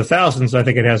hundreds of thousands, I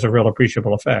think it has a real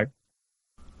appreciable effect.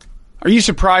 Are you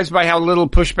surprised by how little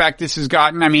pushback this has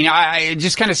gotten? I mean, it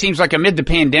just kind of seems like amid the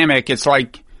pandemic, it's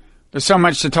like there's so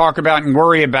much to talk about and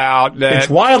worry about that.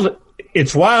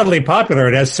 It's wildly popular.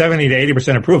 It has 70 to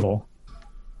 80% approval.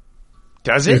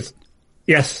 Does it?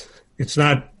 Yes. It's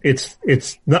not. It's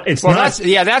not.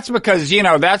 That's because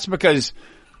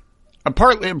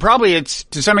probably it's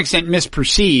to some extent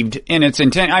misperceived in its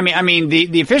intent. I mean,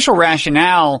 the official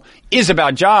rationale is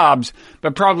about jobs,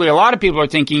 but probably a lot of people are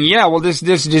thinking, this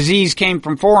disease came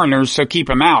from foreigners, so keep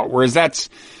them out. Whereas that's,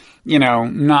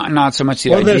 not so much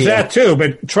the idea. Well, there's that too,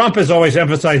 but Trump has always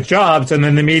emphasized jobs, and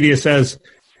then the media says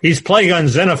he's playing on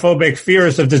xenophobic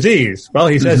fears of disease. Well,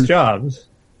 he says jobs.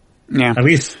 Yeah. At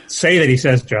least say that he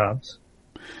says jobs.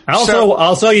 Also,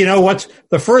 what's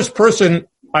the first person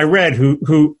I read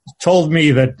who told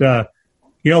me that,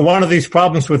 one of these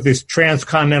problems with these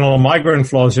transcontinental migrant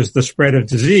flows is the spread of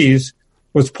disease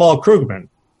was Paul Krugman.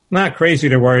 Not crazy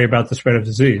to worry about the spread of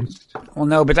disease. Well,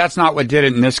 no, but that's not what did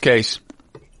it in this case.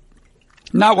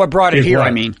 Not what brought it here,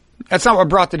 I mean. That's not what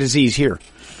brought the disease here.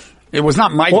 It was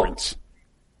not migrants.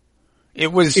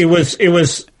 It was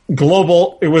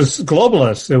global. It was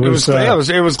globalist.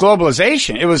 It was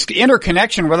globalization. It was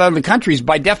interconnection with other countries.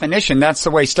 By definition, that's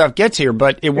the way stuff gets here.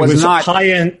 But it was not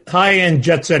high-end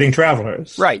jet-setting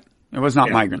travelers. Right. It was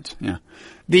not migrants. Yeah.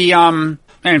 And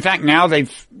in fact, now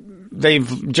they've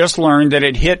just learned that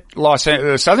it hit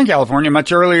Southern California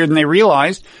much earlier than they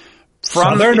realized.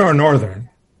 Southern or northern?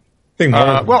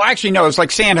 Well, actually, no. It's like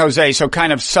San Jose, so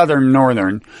kind of southern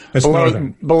northern. It's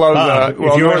northern. Below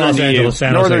if you're in Los Angeles,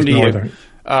 San Jose is northern.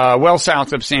 Well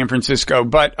south of San Francisco.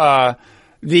 But,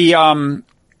 Santa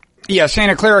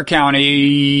Clara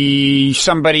County,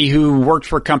 somebody who worked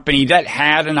for a company that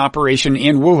had an operation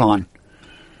in Wuhan.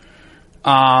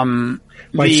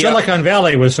 Silicon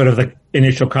Valley was sort of the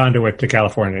initial conduit to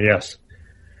California, yes.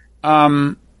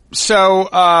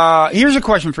 So here's a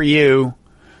question for you.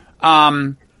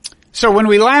 So when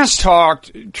we last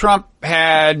talked, Trump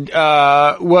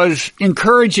was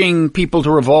encouraging people to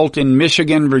revolt in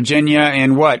Michigan, Virginia,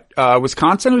 and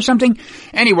Wisconsin or something?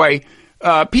 Anyway,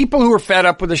 people who were fed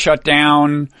up with the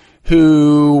shutdown,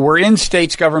 who were in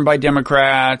states governed by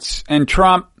Democrats, and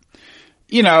Trump,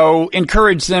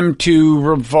 encouraged them to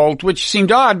revolt, which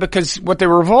seemed odd because what they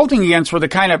were revolting against were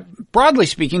broadly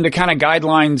speaking, the kind of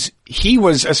guidelines he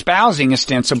was espousing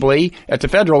ostensibly at the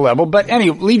federal level. But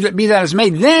anyway, be that as may.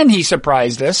 Then he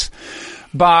surprised us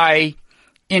by,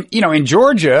 in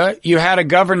Georgia, you had a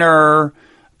governor,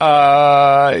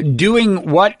 doing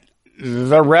what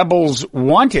the rebels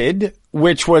wanted,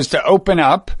 which was to open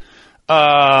up,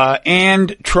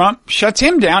 and Trump shuts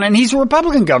him down, and he's a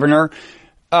Republican governor.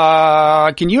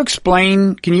 Can you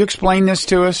explain this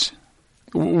to us?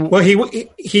 Well,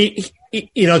 he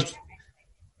you know,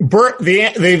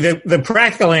 the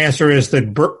practical answer is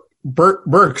that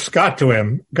Birx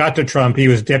got to Trump. He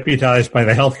was deputized by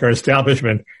the healthcare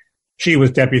establishment. She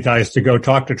was deputized to go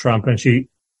talk to Trump, and she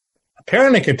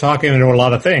apparently could talk him into a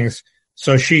lot of things.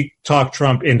 So she talked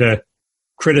Trump into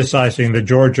criticizing the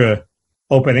Georgia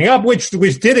opening up, which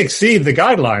did exceed the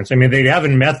guidelines. I mean, they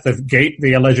haven't met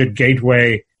the alleged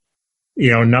gateway,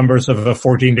 numbers of a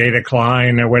 14-day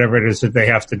decline or whatever it is that they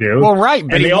have to do. Well, right.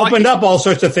 But and they opened up all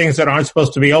sorts of things that aren't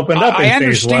supposed to be opened up in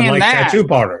phase one, like tattoo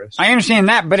parlors. I understand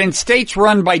that. But in states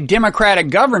run by Democratic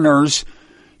governors,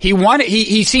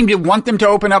 he seemed to want them to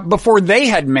open up before they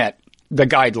had met the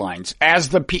guidelines as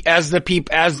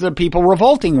the people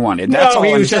revolting wanted. That's all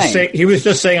I'm saying. He was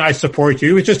just saying, I support you.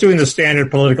 He was just doing the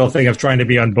standard political thing of trying to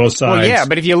be on both sides. Well, yeah,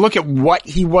 but if you look at what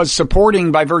he was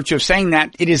supporting by virtue of saying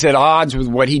that, it is at odds with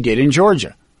what he did in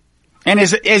Georgia. And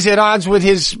is at odds with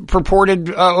his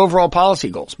purported overall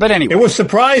policy goals. But anyway. It was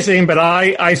surprising, but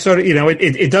I sort of,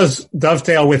 it does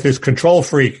dovetail with his control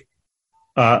freak,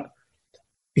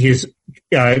 his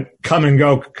come and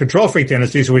go control freak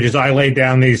tendencies, which is I laid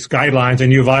down these guidelines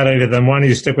and you violated them. Why don't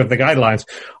you stick with the guidelines?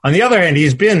 On the other hand,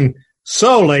 he's been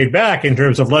so laid back in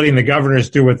terms of letting the governors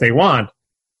do what they want.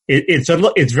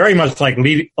 It's very much like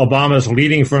Obama's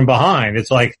leading from behind.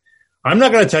 It's like, I'm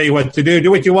not going to tell you what to do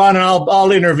what you want, and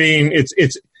I'll intervene.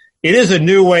 It is a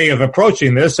new way of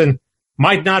approaching this, and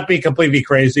might not be completely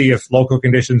crazy if local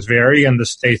conditions vary and the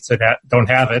states that don't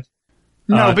have it.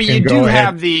 No, but you do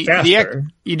have the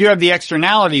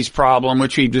externalities problem,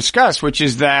 which we've discussed, which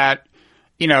is that,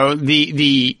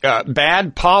 the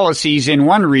bad policies in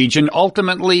one region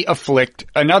ultimately afflict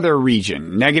another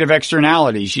region. Negative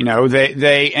externalities,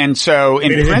 and so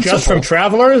in principle. Is it just from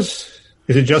travelers?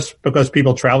 Is it just because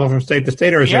people travel from state to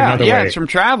state, or is there another way? Yeah, it's from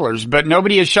travelers, but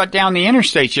nobody has shut down the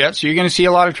interstates yet, so you're going to see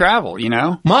a lot of travel,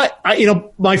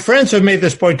 My friends have made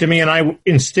this point to me, and I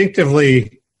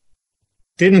instinctively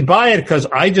didn't buy it because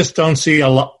I just don't see a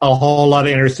whole lot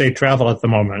of interstate travel at the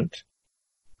moment.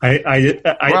 I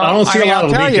don't see a lot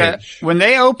of leakage. When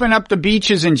they open up the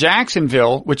beaches in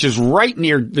Jacksonville, which is right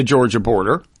near the Georgia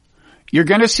border, you're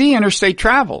going to see interstate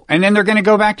travel, and then they're going to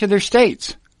go back to their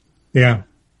states. Yeah.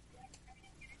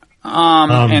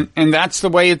 And that's the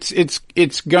way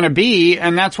it's going to be,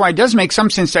 and that's why it does make some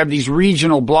sense to have these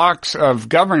regional blocks of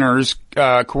governors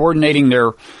coordinating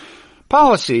their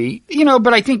policy,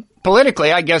 but I think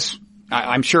politically, I guess,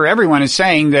 I'm sure everyone is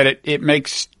saying that it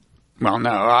makes,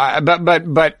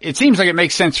 but it seems like it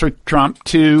makes sense for Trump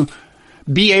to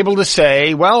be able to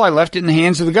say, well, I left it in the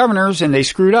hands of the governors and they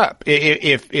screwed up,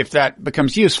 if that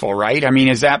becomes useful, right? I mean,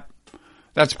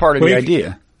 that's part of the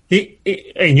idea.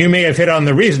 And you may have hit on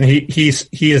the reason he is,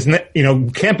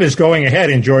 Kemp is going ahead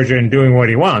in Georgia and doing what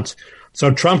he wants.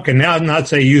 So Trump can now not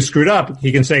say you screwed up.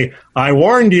 He can say, I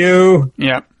warned you.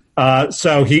 Yeah.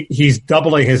 So he's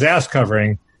doubling his ass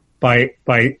covering by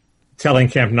telling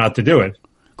Kemp not to do it.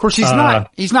 Of course,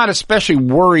 he's not especially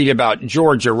worried about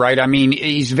Georgia, right? I mean,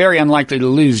 he's very unlikely to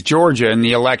lose Georgia in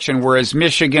the election, whereas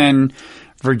Michigan,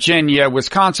 Virginia,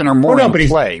 Wisconsin are more in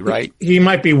play, right? He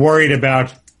might be worried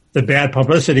about the bad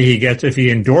publicity he gets if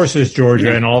he endorses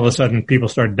Georgia and all of a sudden people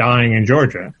start dying in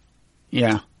Georgia.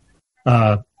 Yeah.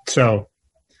 But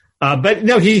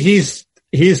no, he's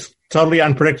totally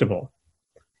unpredictable.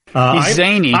 He's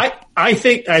zany. I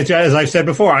think, as I've said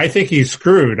before, I think he's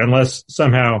screwed unless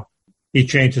somehow he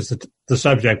changes the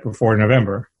subject before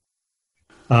November,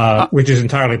 which is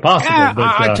entirely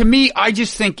possible. To me, I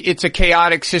just think it's a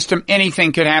chaotic system.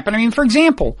 Anything could happen. I mean, for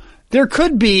example, there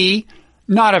could be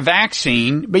not a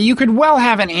vaccine, but you could well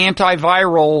have an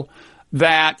antiviral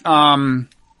that,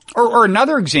 or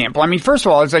another example. I mean, first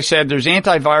of all, as I said, there's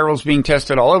antivirals being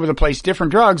tested all over the place,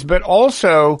 different drugs, but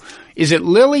also, is it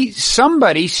Lilly?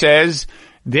 Somebody says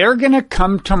they're going to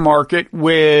come to market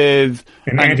with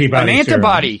an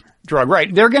antibody drug,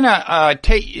 right? They're going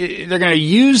to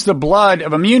use the blood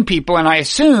of immune people, and I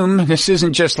assume this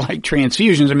isn't just like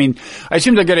transfusions. I mean, I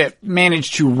assume they're going to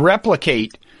manage to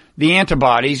replicate the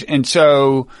antibodies, and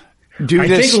so do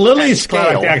this. I think Lilly's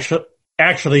product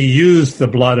actually used the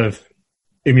blood of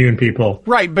immune people.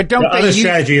 Right, but the other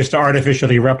strategy is to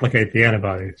artificially replicate the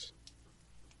antibodies.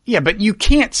 Yeah, but you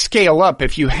can't scale up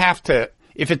if you have to.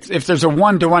 If there's a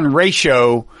 1-to-1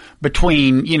 ratio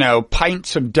between,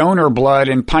 pints of donor blood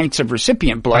and pints of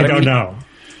recipient blood. I don't know.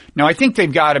 No, I think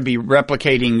they've got to be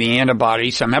replicating the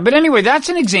antibody somehow. But anyway, that's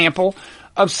an example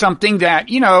of something that,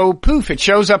 it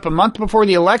shows up a month before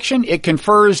the election. It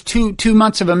confers two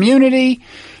months of immunity.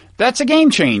 that's a game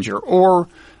changer. Or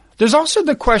there's also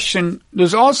the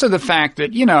fact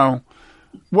that,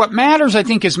 what matters, I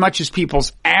think, as much as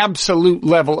people's absolute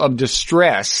level of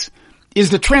distress is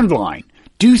the trend line.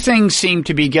 Do things seem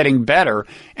to be getting better?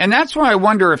 And that's why I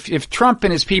wonder if Trump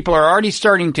and his people are already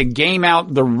starting to game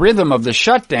out the rhythm of the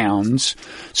shutdowns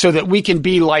so that we can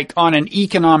be like on an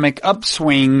economic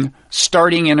upswing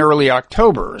starting in early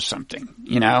October or something,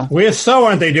 Well, so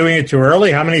aren't they doing it too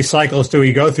early? How many cycles do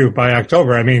we go through by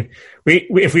October? I mean,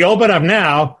 if we open up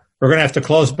now, we're going to have to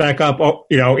close back up,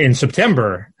 in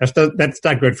September. That's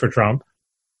not good for Trump.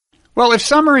 Well, if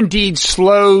summer indeed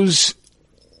slows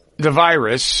the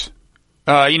virus,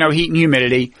 heat and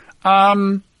humidity, I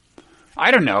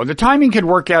don't know. The timing could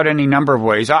work out any number of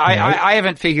ways. I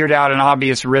haven't figured out an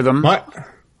obvious rhythm.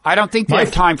 I don't think they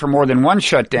have time for more than one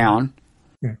shutdown.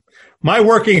 My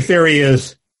working theory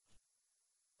is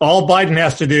all Biden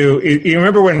has to do, you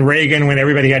remember when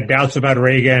everybody had doubts about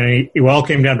Reagan, and he all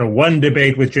came down to one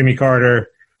debate with Jimmy Carter,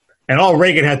 and all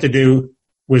Reagan had to do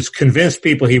was convince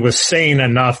people he was sane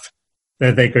enough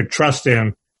that they could trust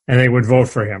him and they would vote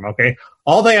for him, okay?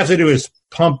 All they have to do is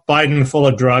pump Biden full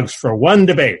of drugs for one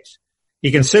debate.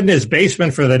 He can sit in his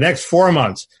basement for the next 4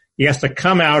 months. He has to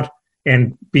come out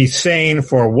and be sane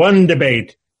for one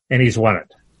debate, and he's won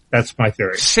it. That's my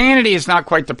theory. Sanity is not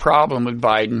quite the problem with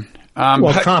Biden.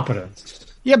 Competence.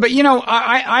 Yeah, but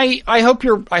I hope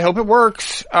it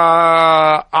works.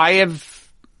 I have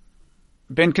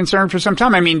been concerned for some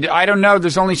time. I mean, I don't know.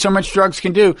 There's only so much drugs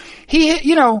can do.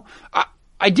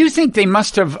 I do think they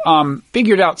must have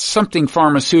figured out something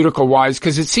pharmaceutical wise,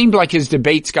 because it seemed like his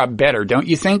debates got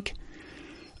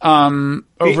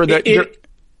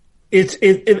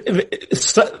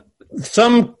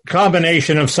some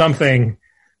combination of something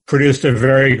produced a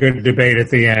very good debate at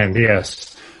the end.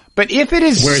 Yes. But if it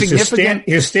is significant,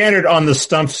 his standard on the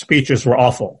stump speeches were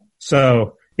awful.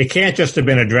 So it can't just have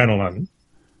been adrenaline.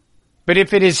 But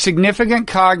if it is significant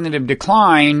cognitive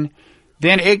decline,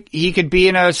 then he could be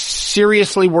in a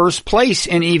seriously worse place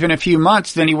in even a few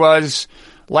months than he was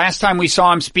last time we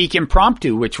saw him speak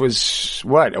impromptu, which was,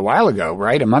 a while ago,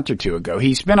 right? A month or two ago.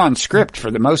 He's been on script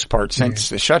for the most part since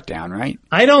the shutdown, right?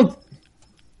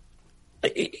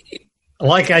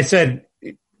 Like I said,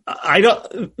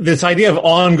 this idea of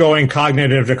ongoing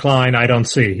cognitive decline, I don't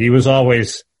see. He was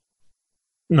always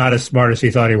not as smart as he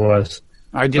thought he was.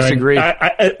 I disagree. A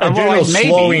general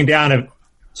slowing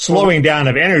down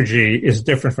of energy is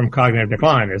different from cognitive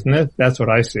decline, isn't it? That's what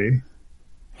I see.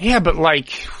 Yeah, but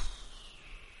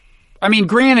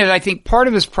granted, I think part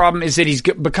of his problem is that he's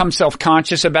become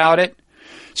self-conscious about it.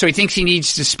 So he thinks he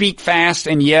needs to speak fast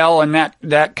and yell, and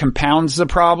that compounds the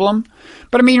problem.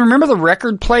 But remember the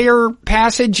record player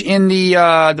passage in the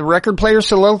record player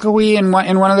soliloquy in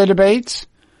one of the debates?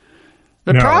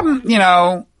 The problem,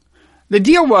 the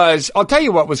deal was, I'll tell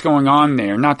you what was going on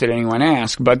there. Not that anyone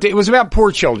asked, but it was about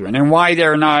poor children and why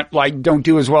they're not don't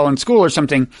do as well in school or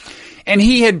something. And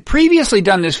he had previously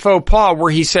done this faux pas where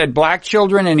he said black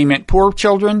children and he meant poor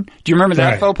children. Do you remember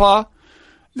that faux pas?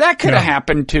 That could have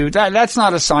happened too. That's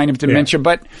not a sign of dementia,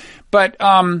 but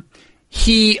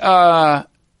he was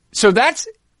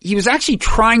actually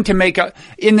trying to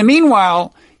in the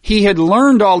meanwhile, he had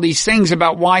learned all these things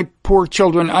about why poor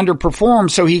children underperform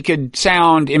so he could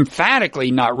sound emphatically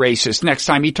not racist next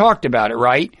time he talked about it,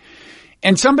 right?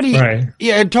 And somebody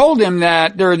had told him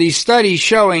that there are these studies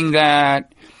showing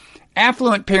that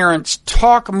affluent parents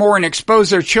talk more and expose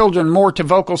their children more to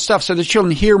vocal stuff so the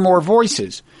children hear more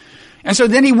voices. And so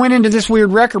then he went into this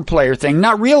weird record player thing,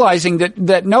 not realizing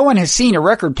that no one has seen a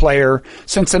record player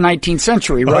since the 19th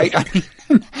century, right?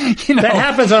 That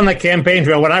happens on the campaign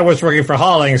trail. When I was working for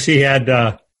Hollings, he had,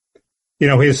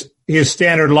 his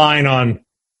standard line on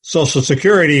Social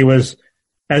Security was,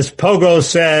 as Pogo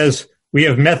says, we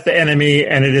have met the enemy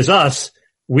and it is us.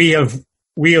 We have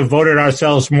voted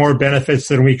ourselves more benefits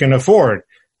than we can afford.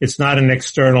 It's not an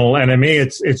external enemy.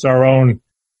 It's our own,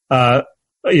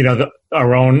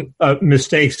 our own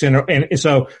mistakes, and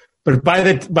so. But by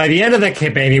the end of the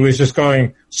campaign, he was just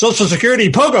going Social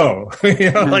Security pogo.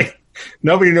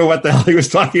 Nobody knew what the hell he was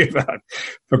talking about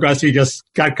because he just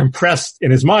got compressed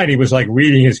in his mind. He was like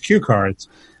reading his cue cards.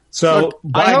 So look,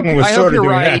 Biden was sort of doing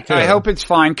that too. I hope it's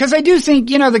fine because I do think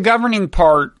the governing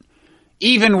part,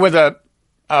 even with a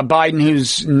Biden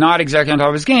who's not exactly on top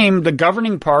of his game, the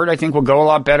governing part I think will go a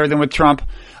lot better than with Trump.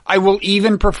 I will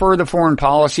even prefer the foreign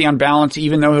policy on balance,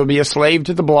 even though he'll be a slave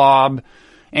to the blob.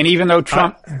 And even though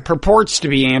Trump purports to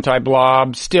be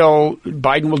anti-blob, still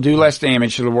Biden will do less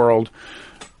damage to the world.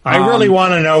 I really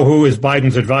want to know who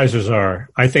Biden's advisors are.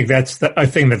 I think that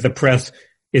the press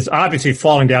is obviously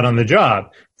falling down on the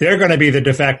job. They're going to be the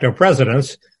de facto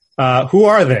presidents. who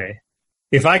are they?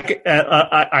 If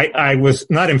I was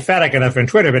not emphatic enough on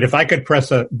Twitter, but if I could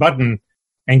press a button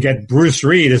and get Bruce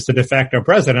Reed as the de facto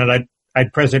president,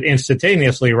 I'd press it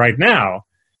instantaneously right now.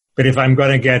 But if I'm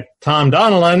going to get Tom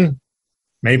Donilon,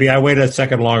 maybe I wait a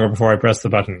second longer before I press the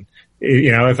button.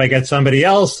 If I get somebody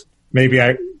else, maybe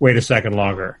I wait a second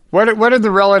longer. What are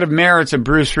the relative merits of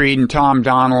Bruce Reed and Tom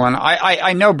Donilon?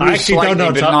 I know Bruce slightly,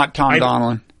 but not Tom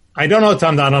Donilon. I don't know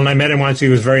Tom Donilon. I met him once. He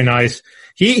was very nice.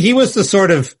 He was the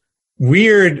sort of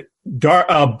weird,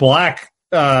 dark, black,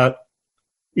 ninth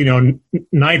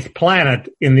planet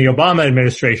in the Obama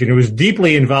administration who was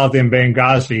deeply involved in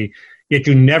Benghazi, yet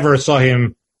you never saw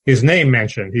his name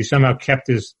mentioned. He somehow kept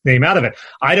his name out of it.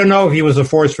 I don't know if he was a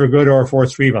force for good or a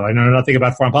force for evil. I know nothing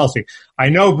about foreign policy. I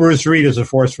know Bruce Reed is a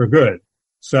force for good.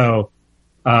 So,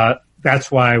 that's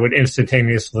why I would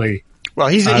instantaneously. Well,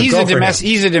 he's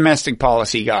a domestic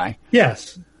policy guy.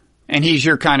 Yes. And he's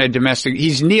your kind of domestic.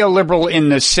 He's neoliberal in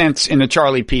the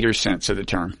Charlie Peters sense of the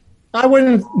term. I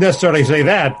wouldn't necessarily say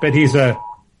that, but is that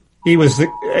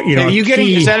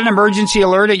an emergency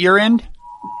alert at your end?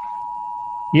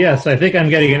 Yes, I think I'm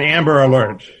getting an Amber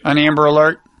Alert. An Amber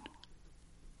Alert?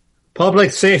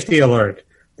 Public Safety Alert.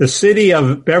 The city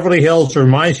of Beverly Hills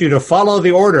reminds you to follow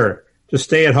the order to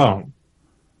stay at home.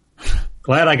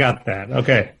 Glad I got that.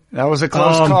 Okay. That was a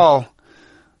close call.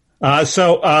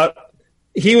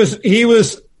 He was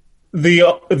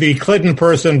the Clinton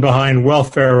person behind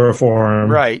welfare reform.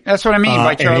 Right. That's what I mean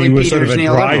by Charlie Peters sort of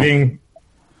neoliberal.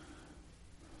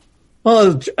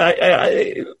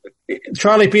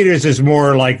 Charlie Peters is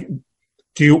more like,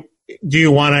 do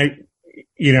you want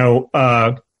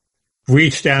to,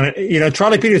 reach down?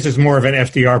 Charlie Peters is more of an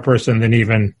FDR person than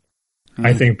even,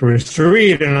 I think, Bruce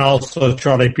Reed. And also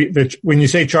when you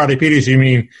say Charlie Peters, you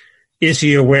mean, is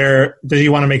he aware, does he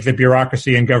want to make the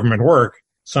bureaucracy and government work?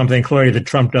 Something clearly that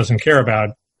Trump doesn't care about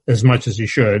as much as he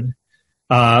should,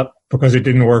 because it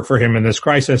didn't work for him in this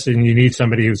crisis. And you need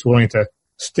somebody who's willing to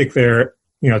stick their,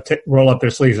 roll up their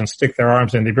sleeves and stick their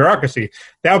arms in the bureaucracy.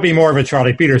 That would be more of a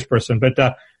Charlie Peters person.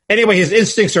 But anyway, his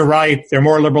instincts are right. They're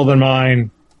more liberal than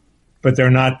mine, but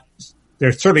they're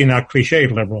certainly not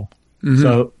cliched liberal. Mm-hmm.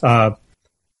 So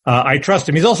I trust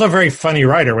him. He's also a very funny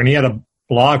writer. When he had a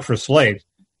blog for Slate,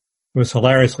 it was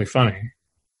hilariously funny.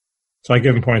 So I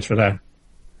give him points for that.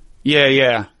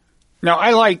 Yeah. No,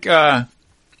 I like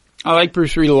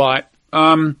Bruce Reed a lot.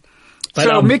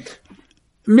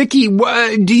 Mickey,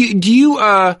 do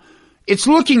you, it's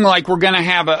looking like we're going to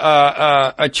have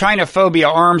a China-phobia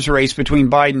arms race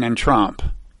between Biden and Trump.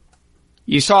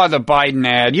 You saw the Biden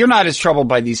ad. You're not as troubled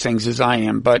by these things as I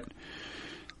am, but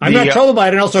I'm not troubled by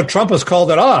it. And also Trump has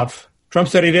called it off. Trump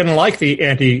said he didn't like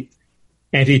the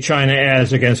anti-China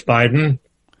ads against Biden.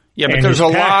 Yeah, but there's a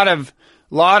lot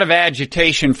of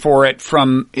agitation for it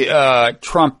from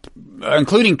Trump,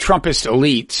 including Trumpist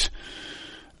elites.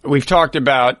 We've talked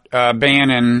about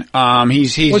Bannon.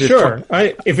 He's sure.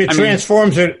 If it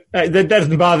transforms it, that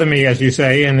doesn't bother me, as you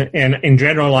say. And in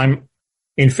general, I'm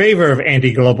in favor of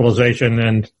anti-globalization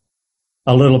and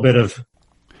a little bit of,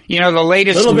 the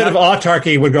latest bit of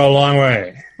autarky would go a long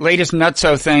way. Latest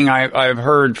nutso thing I've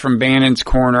heard from Bannon's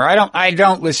corner. I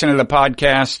don't listen to the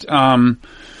podcast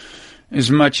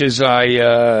as much as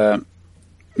I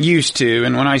used to,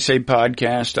 and when I say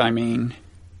podcast, I mean.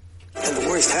 And the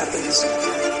worst happens.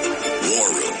 War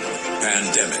Room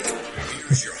Pandemic.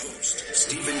 Here's your host,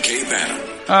 Stephen K.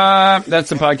 Bannon. That's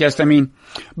the podcast I mean.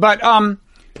 But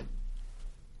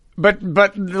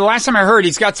the last time I heard,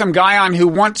 he's got some guy on who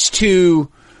wants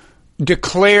to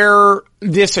declare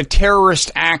this a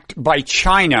terrorist act by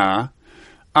China.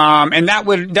 And that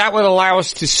would allow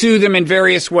us to sue them in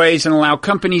various ways and allow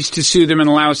companies to sue them and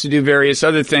allow us to do various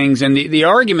other things. And the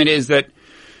argument is that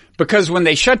because when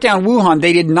they shut down Wuhan,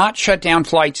 they did not shut down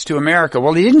flights to America.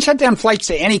 Well, they didn't shut down flights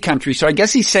to any country. So I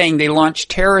guess he's saying they launched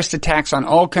terrorist attacks on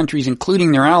all countries,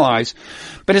 including their allies.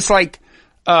 But it's like,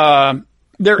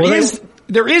 there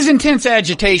is intense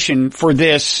agitation for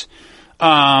this.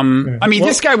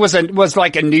 This guy was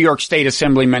like a New York State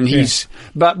assemblyman.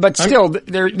 But still,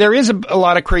 there is a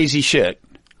lot of crazy shit.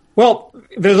 Well,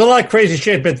 there's a lot of crazy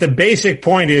shit, but the basic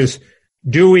point is,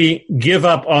 do we give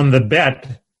up on the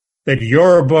bet that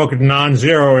your book,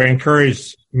 Non-Zero,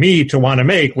 encouraged me to want to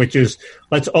make, which is,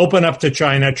 let's open up to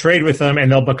China, trade with them,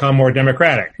 and they'll become more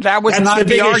democratic. That's not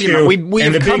the argument. We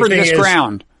have covered this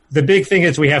ground. The big thing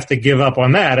is we have to give up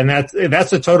on that, and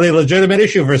that's a totally legitimate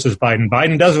issue versus Biden.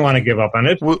 Biden doesn't want to give up on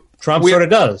it. Trump sort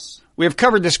of does. We have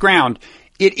covered this ground.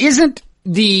 It isn't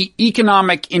the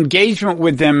economic engagement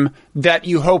with them that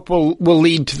you hope will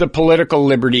lead to the political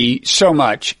liberty so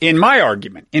much, in my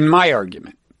argument,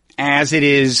 as it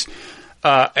is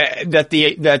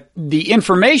that the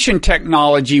information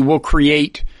technology will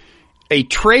create a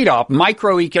trade-off,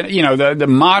 the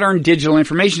modern digital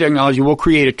information technology will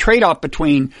create a trade-off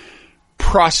between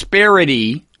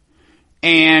prosperity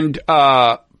and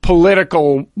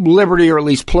political liberty, or at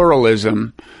least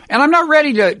pluralism. And I'm not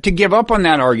ready to give up on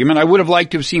that argument. I would have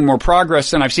liked to have seen more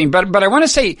progress than I've seen. But I want to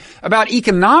say about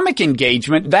economic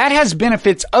engagement, that has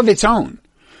benefits of its own.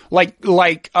 I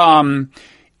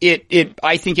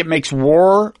think it makes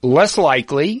war less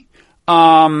likely.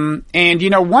 And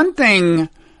one thing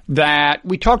that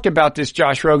we talked about, this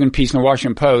Josh Rogan piece in the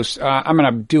Washington Post. I'm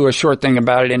going to do a short thing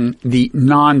about it in the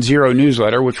non-zero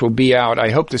newsletter, which will be out, I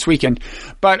hope, this weekend.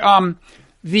 But,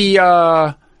 we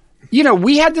had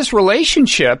this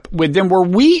relationship with them where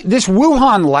this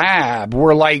Wuhan lab,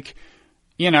 were like,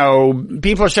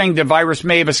 people are saying the virus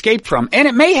may have escaped from, and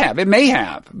it may have. It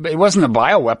wasn't a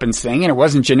bioweapons thing, and it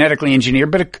wasn't genetically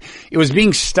engineered, but it was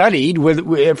being studied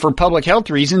for public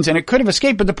health reasons, and it could have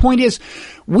escaped. But the point is,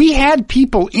 we had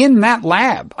people in that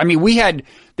lab. I mean,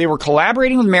 they were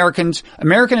collaborating with Americans.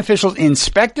 American officials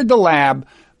inspected the lab.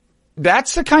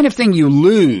 That's the kind of thing you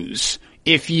lose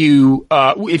if we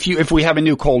have a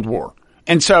new Cold War.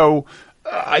 And so,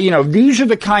 these are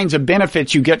the kinds of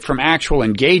benefits you get from actual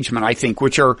engagement, I think,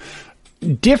 which are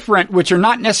different, which are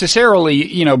not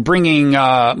necessarily, bringing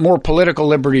more political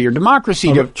liberty or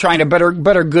democracy to trying to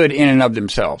better good in and of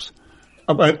themselves.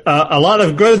 But a lot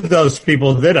of good those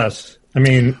people did us. I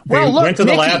mean, went to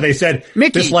the lab. They said,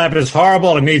 this lab is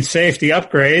horrible. It needs safety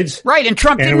upgrades. Right, and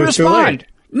Trump didn't respond.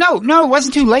 No, it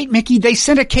wasn't too late, Mickey. They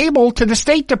sent a cable to the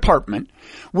State Department,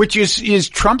 which is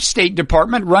Trump's State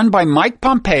Department, run by Mike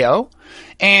Pompeo.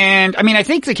 And, I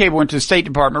think the cable went to the State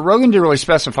Department. Rogan didn't really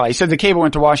specify. He said the cable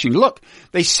went to Washington. Look,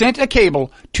 they sent a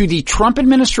cable to the Trump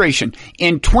administration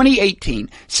in 2018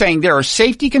 saying there are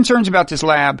safety concerns about this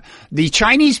lab. The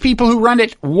Chinese people who run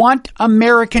it want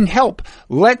American help.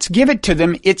 Let's give it to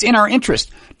them. It's in our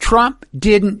interest. Trump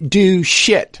didn't do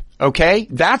shit. Okay?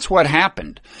 That's what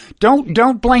happened.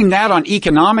 Don't blame that on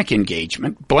economic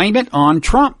engagement. Blame it on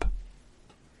Trump.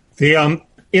 The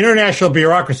international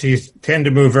bureaucracies tend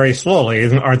to move very slowly.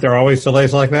 Aren't there always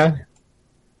delays like that?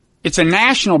 It's a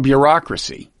national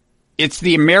bureaucracy. It's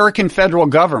the American federal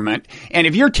government. And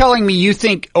if you're telling me you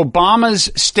think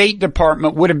Obama's State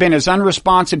Department would have been as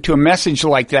unresponsive to a message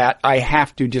like that, I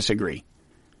have to disagree.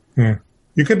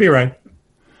 You could be right.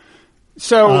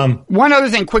 So one other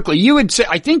thing quickly, you had said,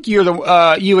 I think you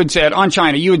had said on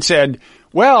China, you had said,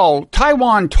 well,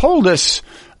 Taiwan told us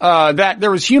that there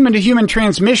was human-to-human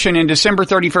transmission in December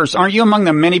 31st. Aren't you among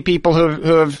the many people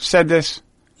who have said this?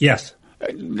 Yes.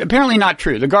 Apparently not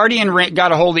true. The Guardian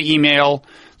got a hold of the email.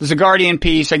 There's a Guardian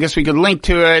piece. I guess we could link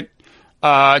to it.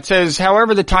 It says,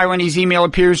 however, the Taiwanese email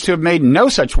appears to have made no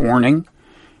such warning.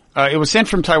 It was sent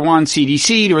from Taiwan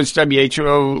CDC to its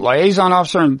WHO liaison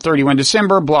officer on 31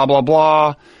 December, blah, blah,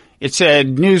 blah. It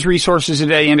said news resources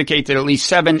today indicate that at least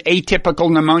 7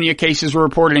 atypical pneumonia cases were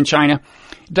reported in China.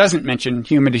 It doesn't mention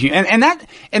human to human. And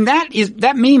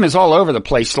that meme is all over the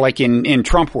place, like in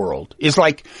Trump world. It's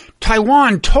like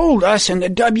Taiwan told us in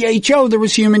the WHO there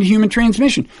was human to human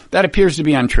transmission. That appears to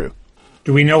be untrue.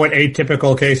 Do we know what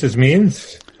atypical cases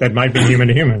means? That might be human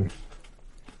to human.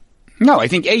 No, I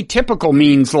think atypical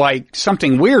means like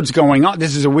something weird's going on.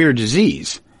 This is a weird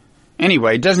disease.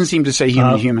 Anyway, it doesn't seem to say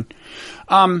human to human.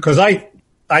 Because I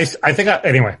think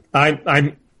anyway,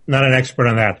 I'm not an expert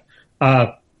on that.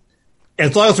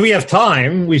 As long as we have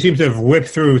time, we seem to have whipped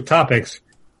through topics.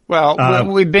 Well,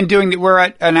 we've been doing. We're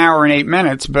at an hour and 8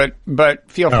 minutes, but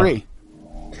feel free.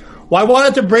 Well, I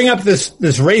wanted to bring up this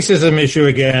racism issue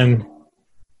again,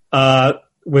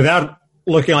 without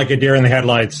looking like a deer in the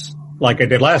headlights, like I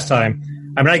did last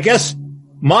time. I mean, I guess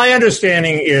my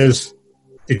understanding is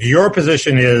that your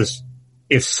position is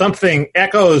if something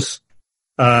echoes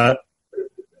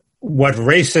what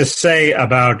racists say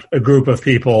about a group of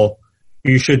people,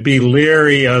 you should be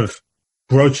leery of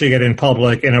broaching it in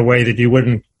public in a way that you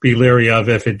wouldn't be leery of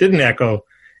if it didn't echo.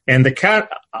 And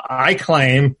I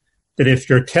claim that if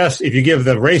you give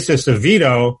the racists a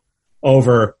veto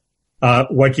over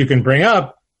what you can bring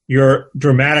up, you're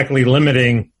dramatically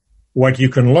limiting what you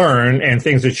can learn, and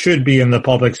things that should be in the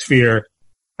public sphere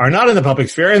are not in the public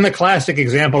sphere. And the classic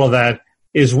example of that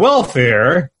is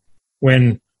welfare,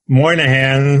 when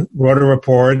Moynihan wrote a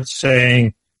report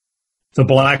saying the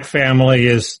black family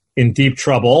is in deep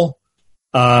trouble,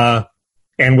 and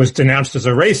was denounced as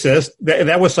a racist.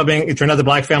 That was something, it turned out the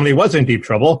black family was in deep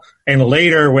trouble. And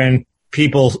later, when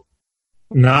people,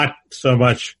 not so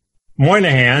much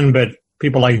Moynihan, but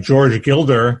people like George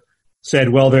Gilder said,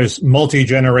 well, there's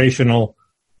multi-generational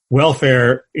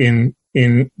welfare in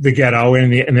in the ghetto,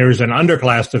 and there was an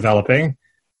underclass developing.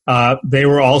 They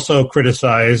were also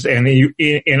criticized, and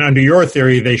under your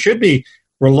theory, they should be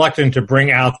reluctant to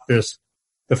bring out the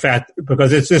fact,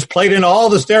 because it's just played in all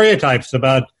the stereotypes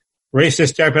about racist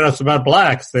stereotypes about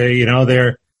blacks.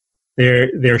 They're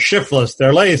shiftless,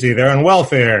 they're lazy, they're on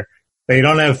welfare, they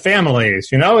don't have families.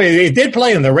 It did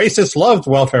play in. The racists loved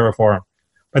welfare reform,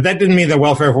 but that didn't mean that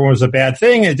welfare reform was a bad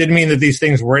thing. It didn't mean that these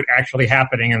things weren't actually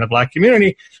happening in the black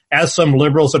community, as some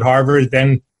liberals at Harvard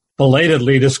then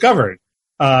belatedly discovered.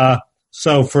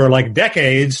 So for like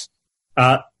decades,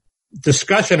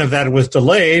 discussion of that was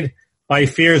delayed by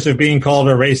fears of being called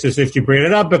a racist if you bring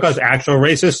it up, because actual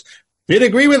racists did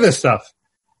agree with this stuff.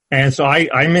 And so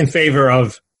I'm in favor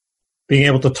of being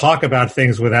able to talk about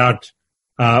things without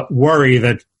worry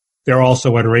that they're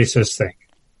also what racists think.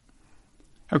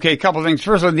 Okay, a couple of things.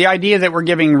 First of all, the idea that we're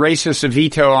giving racists a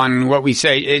veto on what we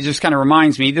say, it just kind of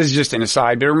reminds me, this is just an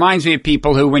aside, but it reminds me of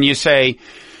people who, when you say,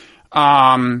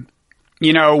 when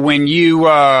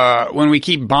we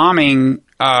keep bombing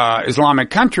Islamic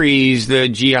countries, the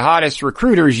jihadist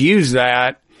recruiters use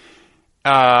that,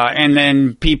 and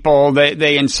then people,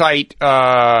 they incite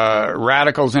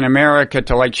radicals in America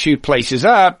to like shoot places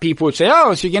up. People would say,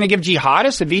 oh, so you're going to give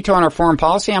jihadists a veto on our foreign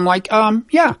policy? I'm like,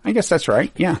 yeah, I guess that's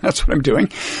right. Yeah, that's what I'm doing.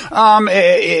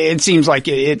 It seems like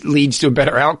it leads to a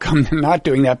better outcome than not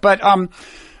doing that. But on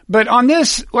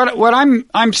this, what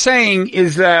I'm saying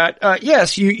is that,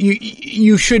 yes,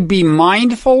 you should be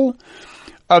mindful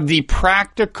of the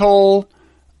practical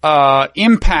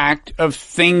impact of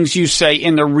things you say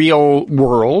in the real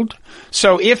world.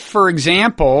 So if, for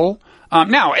example,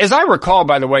 now, as I recall,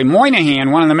 by the way,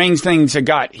 Moynihan, one of the main things that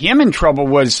got him in trouble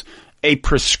was a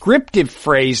prescriptive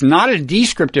phrase, not a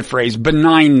descriptive phrase,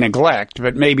 benign neglect,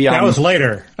 but maybe that was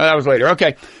later. That was later.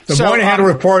 Okay. The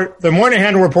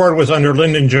Moynihan report was under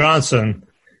Lyndon Johnson,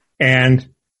 and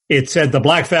it said the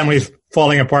black family's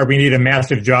falling apart. We need a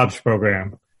massive jobs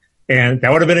program. And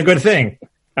that would have been a good thing.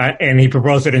 And he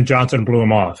proposed it, and Johnson blew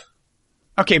him off.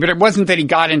 Okay, but it wasn't that he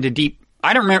got into deep.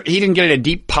 I don't remember. He didn't get into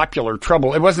deep popular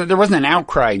trouble. There wasn't an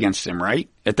outcry against him, right?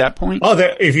 At that point. Oh,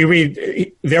 if you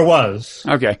read, there was.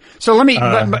 Okay, so let me.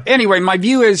 But anyway, my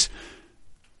view is,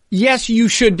 yes, you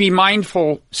should be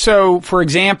mindful. So, for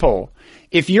example,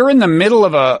 if you're in the middle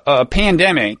of a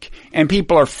pandemic and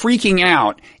people are freaking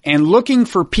out and looking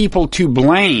for people to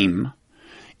blame,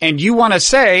 and you want to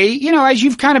say, as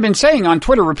you've kind of been saying on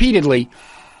Twitter repeatedly,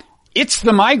 it's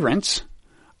the migrants.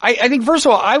 I think, first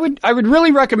of all, I would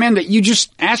really recommend that you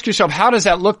just ask yourself, how does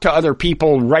that look to other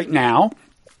people right now?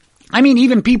 I mean,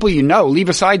 even people leave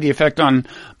aside the effect on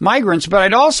migrants, but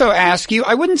I'd also ask you,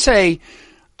 I wouldn't say,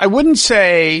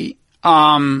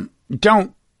 don't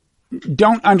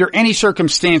under any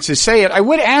circumstances say it. I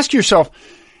would ask yourself,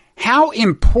 how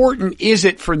important is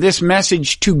it for this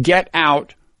message to get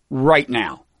out right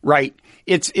now? Right?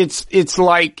 It's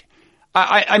like,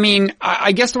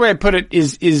 I guess the way I put it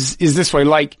is this way.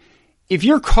 Like, if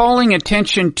you're calling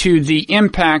attention to the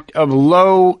impact of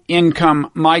low income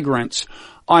migrants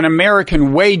on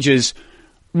American wages,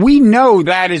 we know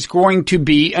that is going to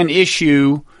be an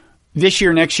issue this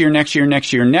year, next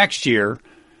year.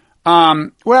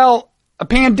 Well, a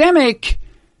pandemic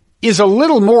is a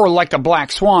little more like a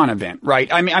black swan event,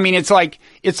 right? I mean, it's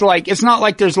not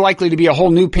like there's likely to be a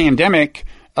whole new pandemic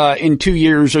in 2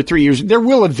 years or 3 years. There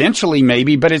will eventually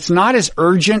maybe, but it's not as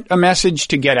urgent a message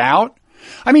to get out.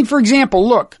 I mean, for example,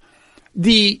 look,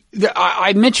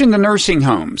 I mentioned the nursing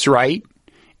homes, right?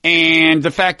 And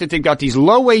the fact that they've got these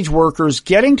low wage workers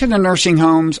getting to the nursing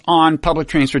homes on public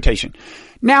transportation.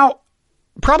 Now,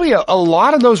 probably a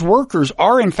lot of those workers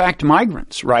are in fact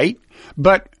migrants, right?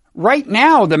 But right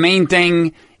now, the main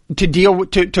thing to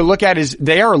look at is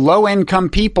they are low income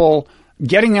people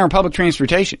getting there on public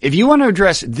transportation. If you want to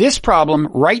address this problem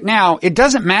right now, it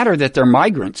doesn't matter that they're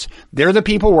migrants. They're the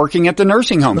people working at the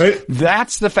nursing homes. Right.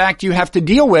 That's the fact you have to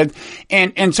deal with.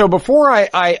 And so before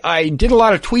I did a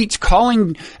lot of tweets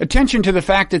calling attention to the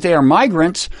fact that they are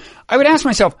migrants, I would ask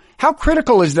myself, how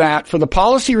critical is that for the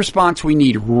policy response we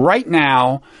need right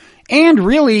now? And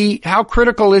really, how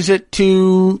critical is it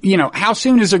to, how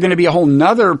soon is there going to be a whole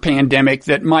nother pandemic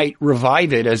that might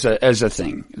revive it as a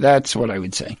thing? That's what I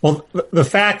would say. Well, the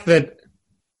fact that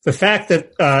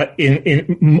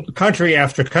in country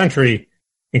after country,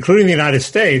 including the United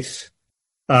States,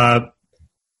 that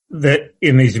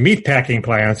in these meatpacking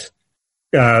plants,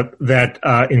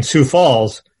 that in Sioux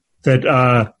Falls,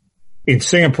 that in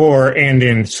Singapore and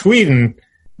in Sweden,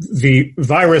 the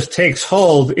virus takes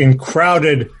hold in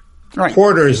crowded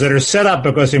quarters that are set up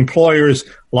because employers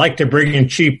like to bring in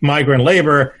cheap migrant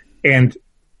labor and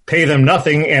pay them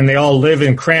nothing, and they all live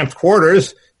in cramped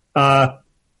quarters.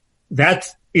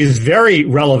 that is very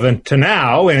relevant to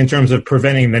now and in terms of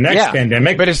preventing the next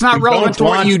pandemic. But it's not relevant to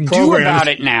what you do about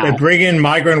it now. That bring in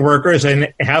migrant workers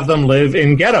and have them live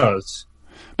in ghettos.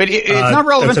 But it's not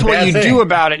relevant to what you do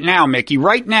about it now, Mickey.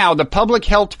 Right now, the public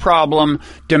health problem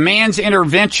demands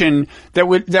intervention that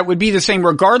would be the same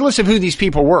regardless of who these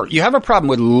people were. You have a problem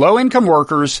with low-income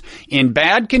workers in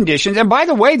bad conditions. And by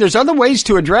the way, there's other ways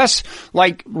to address,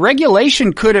 like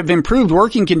regulation could have improved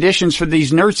working conditions for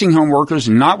these nursing home workers,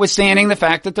 notwithstanding the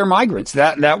fact that they're migrants.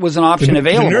 That was an option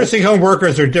available. The nursing home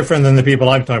workers are different than the people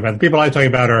I'm talking about. The people I'm talking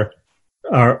about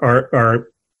are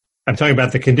I'm talking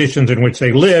about the conditions in which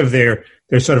they live. They're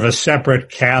sort of a separate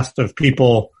caste of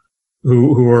people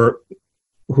who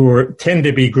tend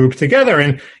to be grouped together.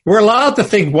 And we're allowed to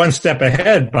think one step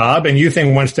ahead, Bob, and you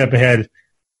think one step ahead,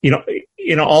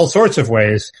 all sorts of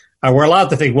ways. We're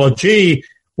allowed to think, well, gee,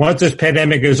 once this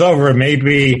pandemic is over,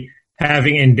 maybe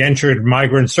having indentured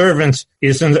migrant servants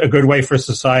isn't a good way for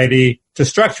society to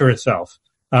structure itself.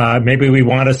 Maybe we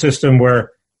want a system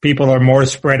where people are more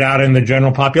spread out in the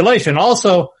general population.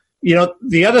 Also,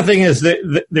 the other thing is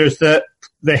that there's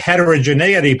the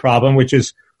heterogeneity problem, which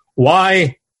is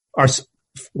why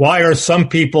do some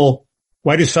people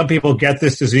get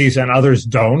this disease and others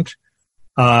don't?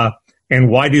 And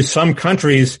why do some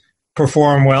countries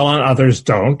perform well and others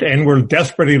don't? And we're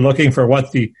desperately looking for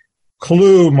what the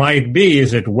clue might be.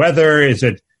 Is it weather?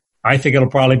 I think it'll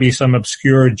probably be some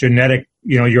obscure genetic,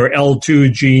 your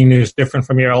L2 gene is different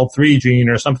from your L3 gene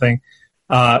or something.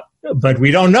 But we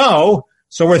don't know.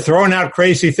 So we're throwing out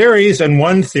crazy theories, and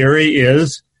one theory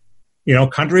is,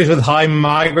 countries with high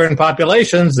migrant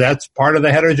populations, that's part of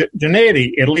the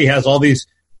heterogeneity. Italy has all these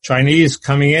Chinese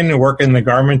coming in and work in the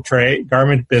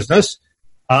garment business,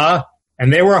 and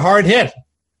they were hard hit.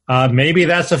 Maybe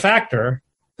that's a factor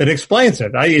that explains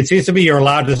it. It seems to me you're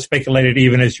allowed to speculate it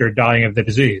even as you're dying of the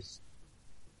disease.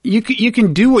 You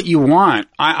can do what you want.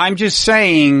 I'm just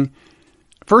saying,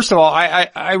 first of all,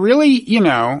 I really,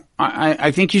 I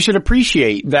think you should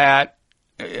appreciate that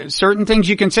certain things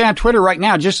you can say on Twitter right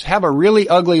now just have a really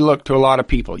ugly look to a lot of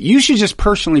people. You should just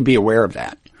personally be aware of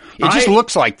that. It just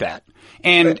looks like that.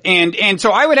 And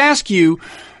so I would ask you,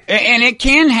 and it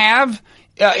can have,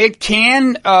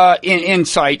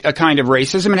 incite a kind of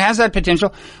racism. It has that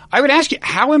potential. I would ask you,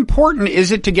 how important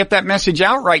is it to get that message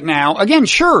out right now? Again,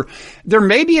 sure, there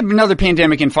may be another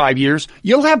pandemic in 5 years.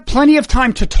 You'll have plenty of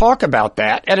time to talk about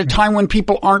that at a time when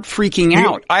people aren't freaking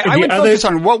out. I would focus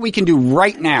on what we can do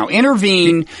right now.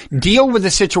 Intervene, deal with the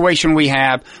situation we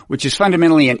have, which is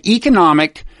fundamentally an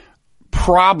economic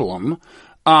problem.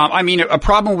 A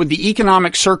problem with the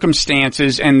economic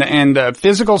circumstances and the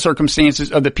physical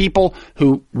circumstances of the people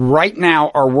who right now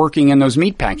are working in those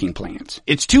meatpacking plants.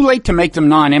 It's too late to make them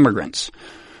non-immigrants.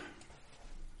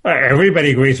 Everybody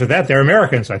agrees with that. They're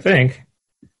Americans, I think.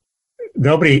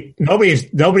 Nobody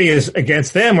is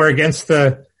against them. We're against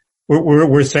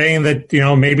we're saying that,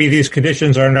 maybe these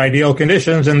conditions aren't ideal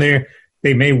conditions and they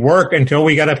may work until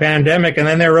we get a pandemic and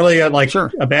then they're really a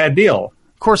bad deal.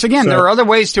 Of course, again, there are other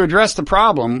ways to address the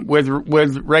problem with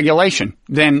regulation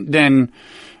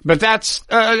but that's,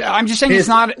 I'm just saying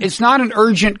it's not an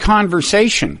urgent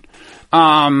conversation.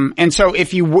 And so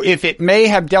if it may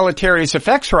have deleterious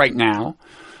effects right now,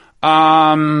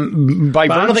 I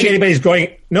don't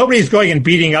think nobody's going and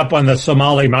beating up on the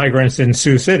Somali migrants in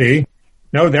Sioux City.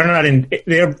 No, they're not I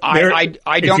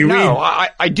don't know.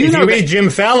 I do know. If you read Jim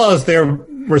Fallows, they're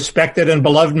respected and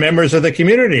beloved members of the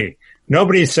community.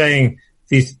 Nobody's saying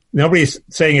if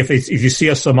you see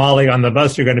a Somali on the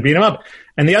bus, you're going to beat him up.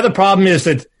 And the other problem is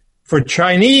that for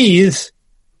Chinese,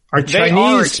 they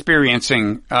are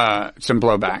experiencing some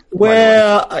blowback.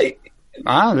 Well,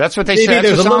 that's what they say.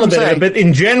 There's a little bit of it, but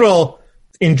in general,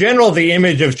 the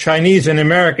image of Chinese in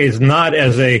America is not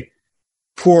as a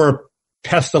poor,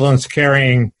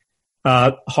 pestilence-carrying,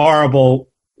 horrible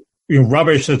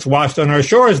rubbish that's washed on our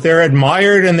shores. They're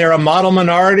admired and they're a model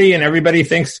minority, and everybody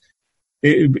thinks,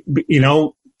 to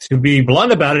be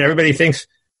blunt about it, everybody thinks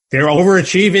they're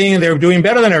overachieving and they're doing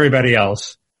better than everybody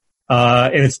else.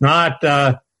 And it's not,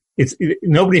 we're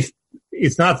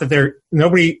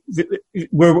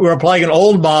applying an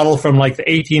old model from like the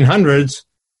 1800s,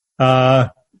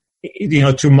 to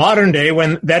modern day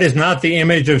when that is not the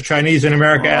image of Chinese in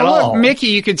America at all. Mickey,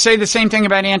 you could say the same thing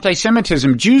about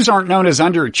anti-Semitism. Jews aren't known as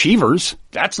underachievers.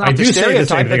 That's not the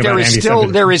stereotype, but there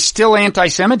is still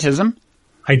anti-Semitism.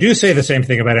 I do say the same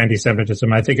thing about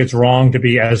anti-Semitism. I think it's wrong to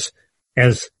be as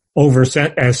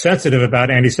sensitive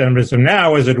about anti-Semitism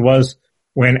now as it was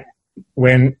when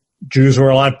Jews were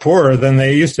a lot poorer than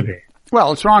they used to be.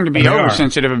 Well, it's wrong to be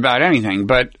oversensitive about anything,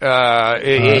 but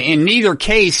in neither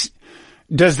case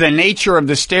does the nature of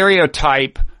the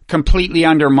stereotype completely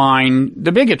undermine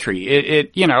the bigotry?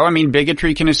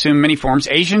 Bigotry can assume many forms.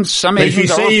 Some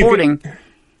Asians are reporting.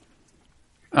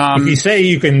 If you say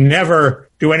you can never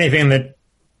do anything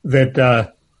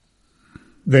that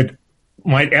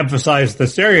might emphasize the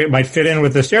stereotype, might fit in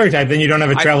with the stereotype, then you don't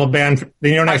have a travel ban.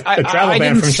 Then you don't have a travel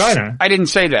ban from China. I didn't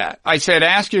say that. I said,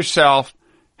 ask yourself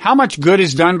how much good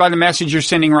is done by the message you're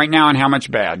sending right now, and how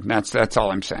much bad. That's all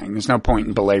I'm saying. There's no point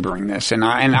in belaboring this. And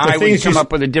I would come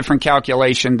up with a different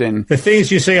calculation than the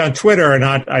things you say on Twitter are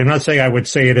not. I'm not saying I would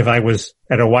say it if I was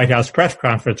at a White House press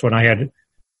conference when I had,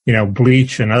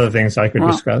 bleach and other things I could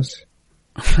discuss.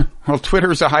 Well, Twitter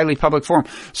is a highly public forum.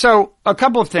 So a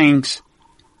couple of things.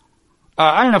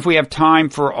 I don't know if we have time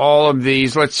for all of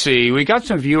these. Let's see. We got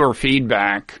some viewer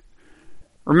feedback.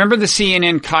 Remember the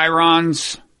CNN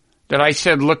chyrons that I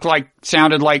said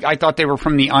sounded like I thought they were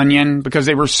from The Onion because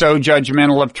they were so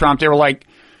judgmental of Trump. They were like,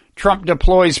 Trump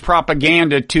deploys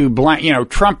propaganda to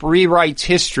Trump rewrites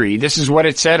history. This is what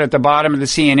it said at the bottom of the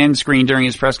CNN screen during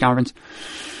his press conference.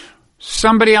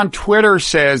 Somebody on Twitter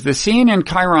says the CNN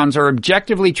chyrons are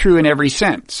objectively true in every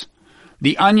sense.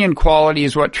 The Onion quality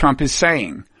is what Trump is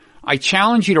saying. I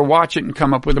challenge you to watch it and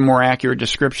come up with a more accurate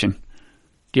description.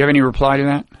 Do you have any reply to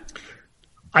that?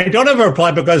 I don't have a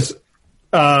reply because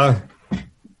I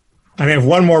have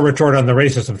one more retort on the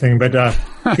racism thing, but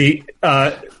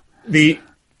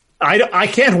I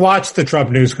can't watch the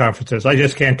Trump news conferences. I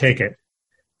just can't take it.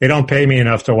 They don't pay me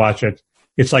enough to watch it.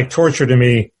 It's like torture to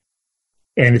me,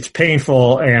 and it's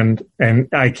painful, and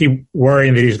I keep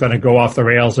worrying that he's going to go off the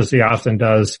rails as he often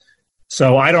does.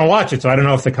 So I don't watch it, so I don't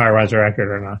know if the chyrons are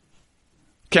accurate or not.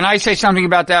 Can I say something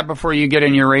about that before you get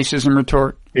in your racism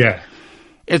retort? Yeah.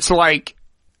 It's like,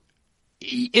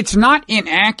 it's not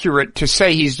inaccurate to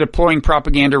say he's deploying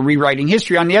propaganda, rewriting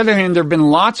history. On the other hand, there have been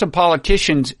lots of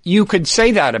politicians you could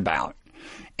say that about.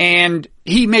 And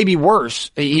he may be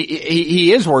worse.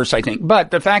 He is worse, I think. But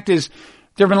the fact is,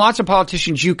 there have been lots of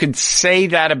politicians you could say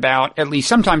that about, at least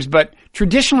sometimes. But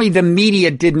traditionally, the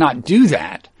media did not do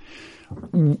that.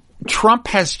 Trump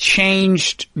has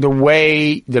changed the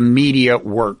way the media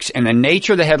works and the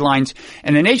nature of the headlines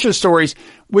and the nature of the stories,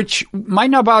 which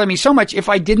might not bother me so much if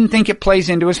I didn't think it plays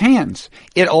into his hands.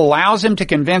 It allows him to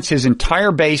convince his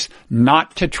entire base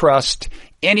not to trust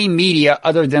any media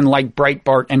other than like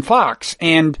Breitbart and Fox.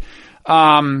 And,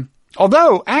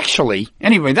 although actually,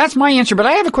 anyway, that's my answer, but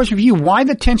I have a question for you. Why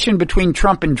the tension between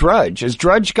Trump and Drudge? Has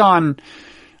Drudge gone,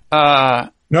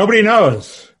 Nobody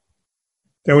knows.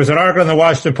 There was an article in the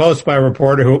Washington Post by a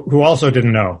reporter who also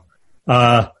didn't know.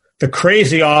 The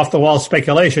crazy off-the-wall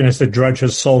speculation is that Drudge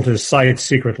has sold his site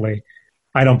secretly.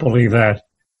 I don't believe that.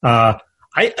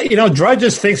 Drudge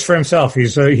just thinks for himself.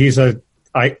 Because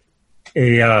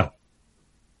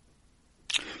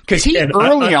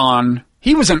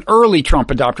he was an early Trump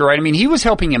adopter, right? I mean, he was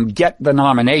helping him get the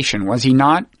nomination, was he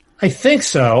not? I think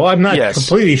so. I'm not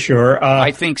completely sure.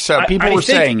 I think so. People were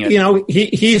saying it.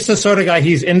 He's the sort of guy,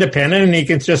 he's independent and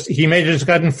he may have just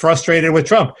gotten frustrated with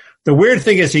Trump. The weird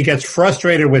thing is he gets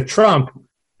frustrated with Trump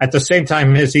at the same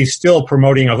time as he's still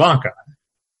promoting Ivanka.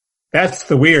 That's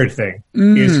the weird thing.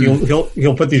 Is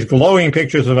he'll put these glowing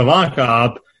pictures of Ivanka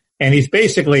up and he's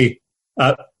basically,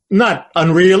 not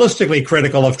unrealistically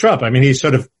critical of Trump. I mean, he's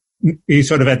sort of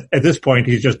at this point,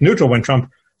 he's just neutral. When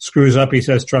Trump screws up, he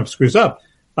says Trump screws up.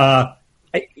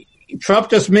 Trump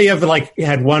just may have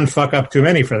had one fuck up too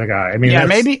many for the guy. I mean,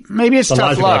 maybe it's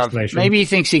tough love. Maybe he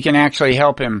thinks he can actually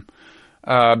help him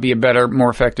be a better, more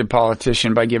effective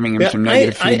politician by giving him some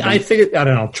negative feedback. I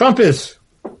don't know. Trump is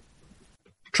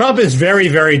very,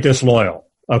 very disloyal.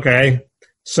 Okay,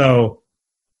 so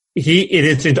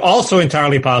it's also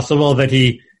entirely possible that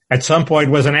he at some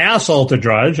point was an asshole to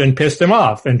Drudge and pissed him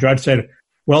off, and Drudge said,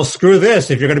 "Well, screw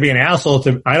this. If you're going to be an asshole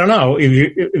to, I don't know,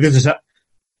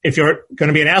 if you're going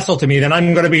to be an asshole to me, then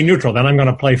I'm going to be neutral. Then I'm going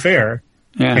to play fair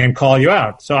and call you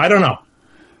out." So I don't know.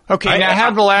 Okay, now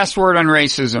have the last word on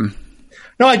racism.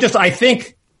 No, I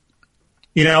think,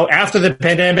 after the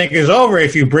pandemic is over,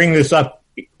 if you bring this up,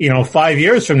 5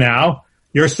 years from now,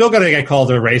 you're still going to get called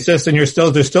a racist, and there's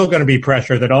still going to be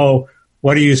pressure that,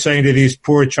 what are you saying to these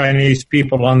poor Chinese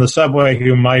people on the subway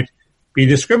who might be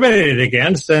discriminated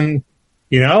against? And,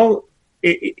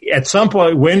 at some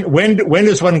point, when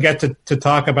does one get to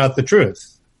talk about the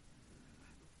truth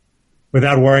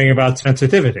without worrying about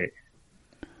sensitivity?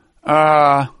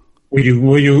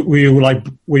 Will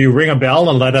you ring a bell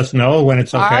and let us know when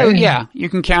it's okay? Yeah, you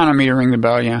can count on me to ring the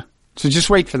bell. Yeah, so just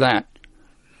wait for that.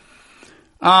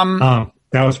 That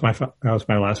was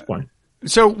my last point.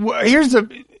 So here's a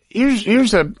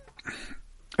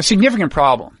significant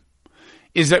problem.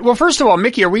 is that, well, first of all,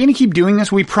 Mickey, are we going to keep doing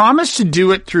this? We promised to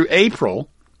do it through April,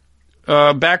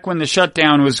 back when the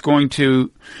shutdown was going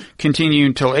to continue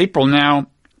until April. Now,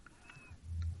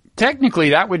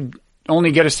 technically, that would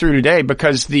only get us through today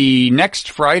because the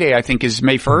next Friday, I think, is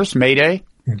May 1st, May Day.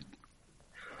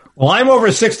 Well, I'm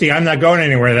over 60. I'm not going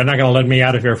anywhere. They're not going to let me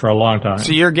out of here for a long time.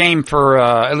 So you're game for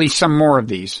at least some more of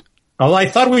these. Well, I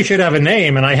thought we should have a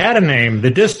name, and I had a name,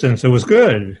 The Distance. It was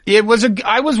good.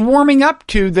 I was warming up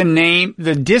to the name,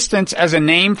 The Distance, as a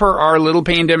name for our little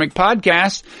pandemic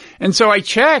podcast. And so I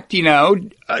checked,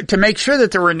 to make sure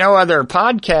that there were no other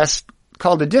podcasts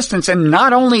called The Distance. And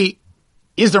not only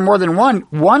is there more than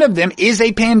one of them is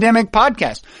a pandemic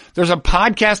podcast. There's a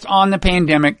podcast on the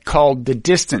pandemic called The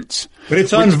Distance. But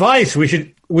it's on Vice. We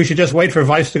should just wait for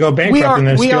Vice to go bankrupt and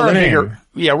then steal the name.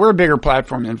 We're a bigger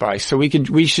platform than Vice, so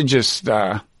we should just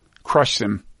crush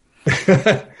them.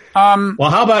 Well,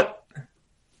 how about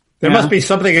there must be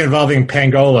something involving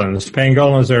pangolins.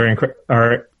 Pangolins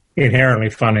are inherently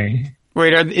funny.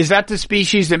 Wait, is that the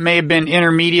species that may have been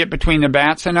intermediate between the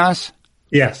bats and us?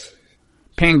 Yes.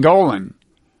 Pangolin.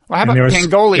 Well, how about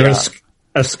Pangolia? There's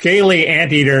a scaly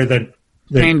anteater that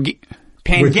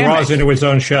withdraws into its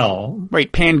own shell.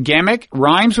 Wait, pandemic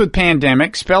rhymes with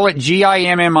pandemic. Spell it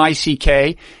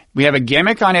Gimmick. We have a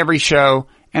gimmick on every show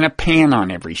and a pan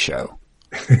on every show.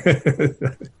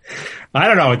 I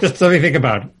don't know. Just let me think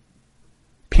about it.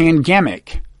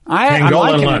 Pangemic. I'm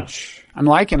liking lunch. I'm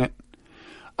liking it.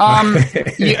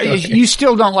 You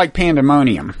still don't like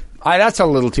pandemonium. That's a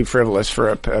little too frivolous for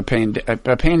a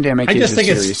pandemic. I just think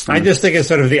it's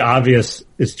sort of the obvious.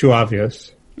 It's too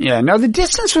obvious. Yeah, no, The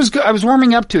Distance was good. I was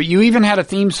warming up to it. You even had a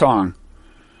theme song.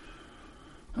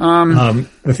 The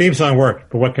theme song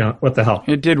worked, but what the hell?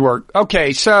 It did work.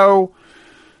 Okay, so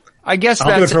I guess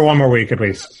I'll do it for one more week at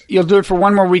least. You'll do it for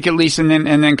one more week at least, and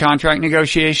then contract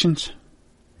negotiations.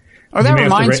 Oh, that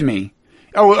reminds me.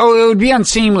 Oh, it would be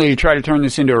unseemly to try to turn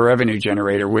this into a revenue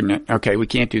generator, wouldn't it? Okay, we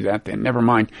can't do that then. Never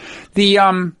mind.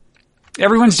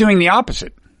 Everyone's doing the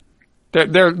opposite.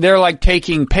 They're like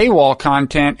taking paywall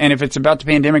content, and if it's about the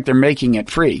pandemic, they're making it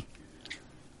free.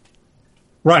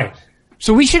 Right.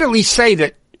 So we should at least say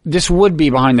that this would be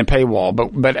behind the paywall,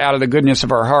 but out of the goodness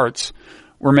of our hearts,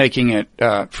 we're making it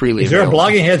freely available. Is there a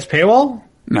Blogging Heads paywall?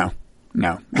 No.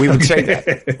 We would say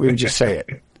that. We would just say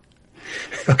it.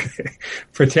 Okay.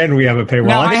 Pretend we have a paywall.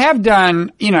 Now, I have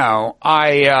done,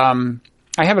 I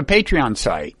have a Patreon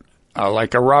site.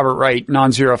 Like a Robert Wright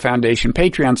Non-Zero Foundation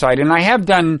Patreon site. And I have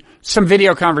done some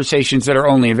video conversations that are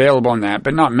only available on that,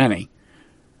 but not many.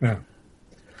 Yeah.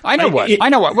 I know what.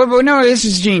 No, this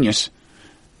is genius.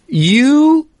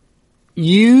 You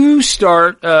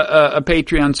start a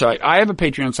Patreon site. I have a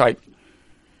Patreon site.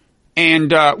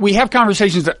 And we have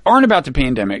conversations that aren't about the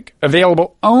pandemic,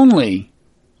 available only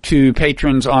to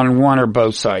patrons on one or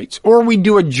both sites. Or we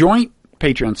do a joint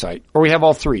Patreon site. Or we have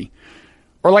all three.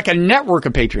 Or like a network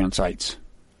of Patreon sites.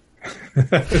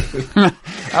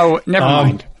 Oh, never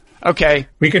mind. Okay.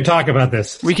 We could talk about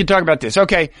this.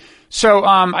 Okay. So,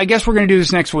 I guess we're going to do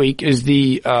this next week is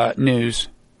the, news.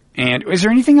 And is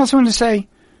there anything else I wanted to say?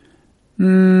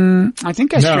 I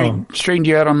think I straightened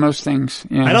you out on most things.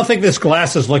 Yeah. I don't think this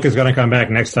glasses look is going to come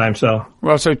back next time, so.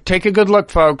 Well, so take a good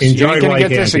look, folks. Enjoy you ain't going to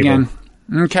get this people. again.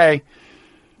 Okay.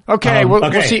 Okay.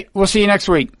 We'll see you next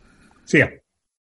week. See ya.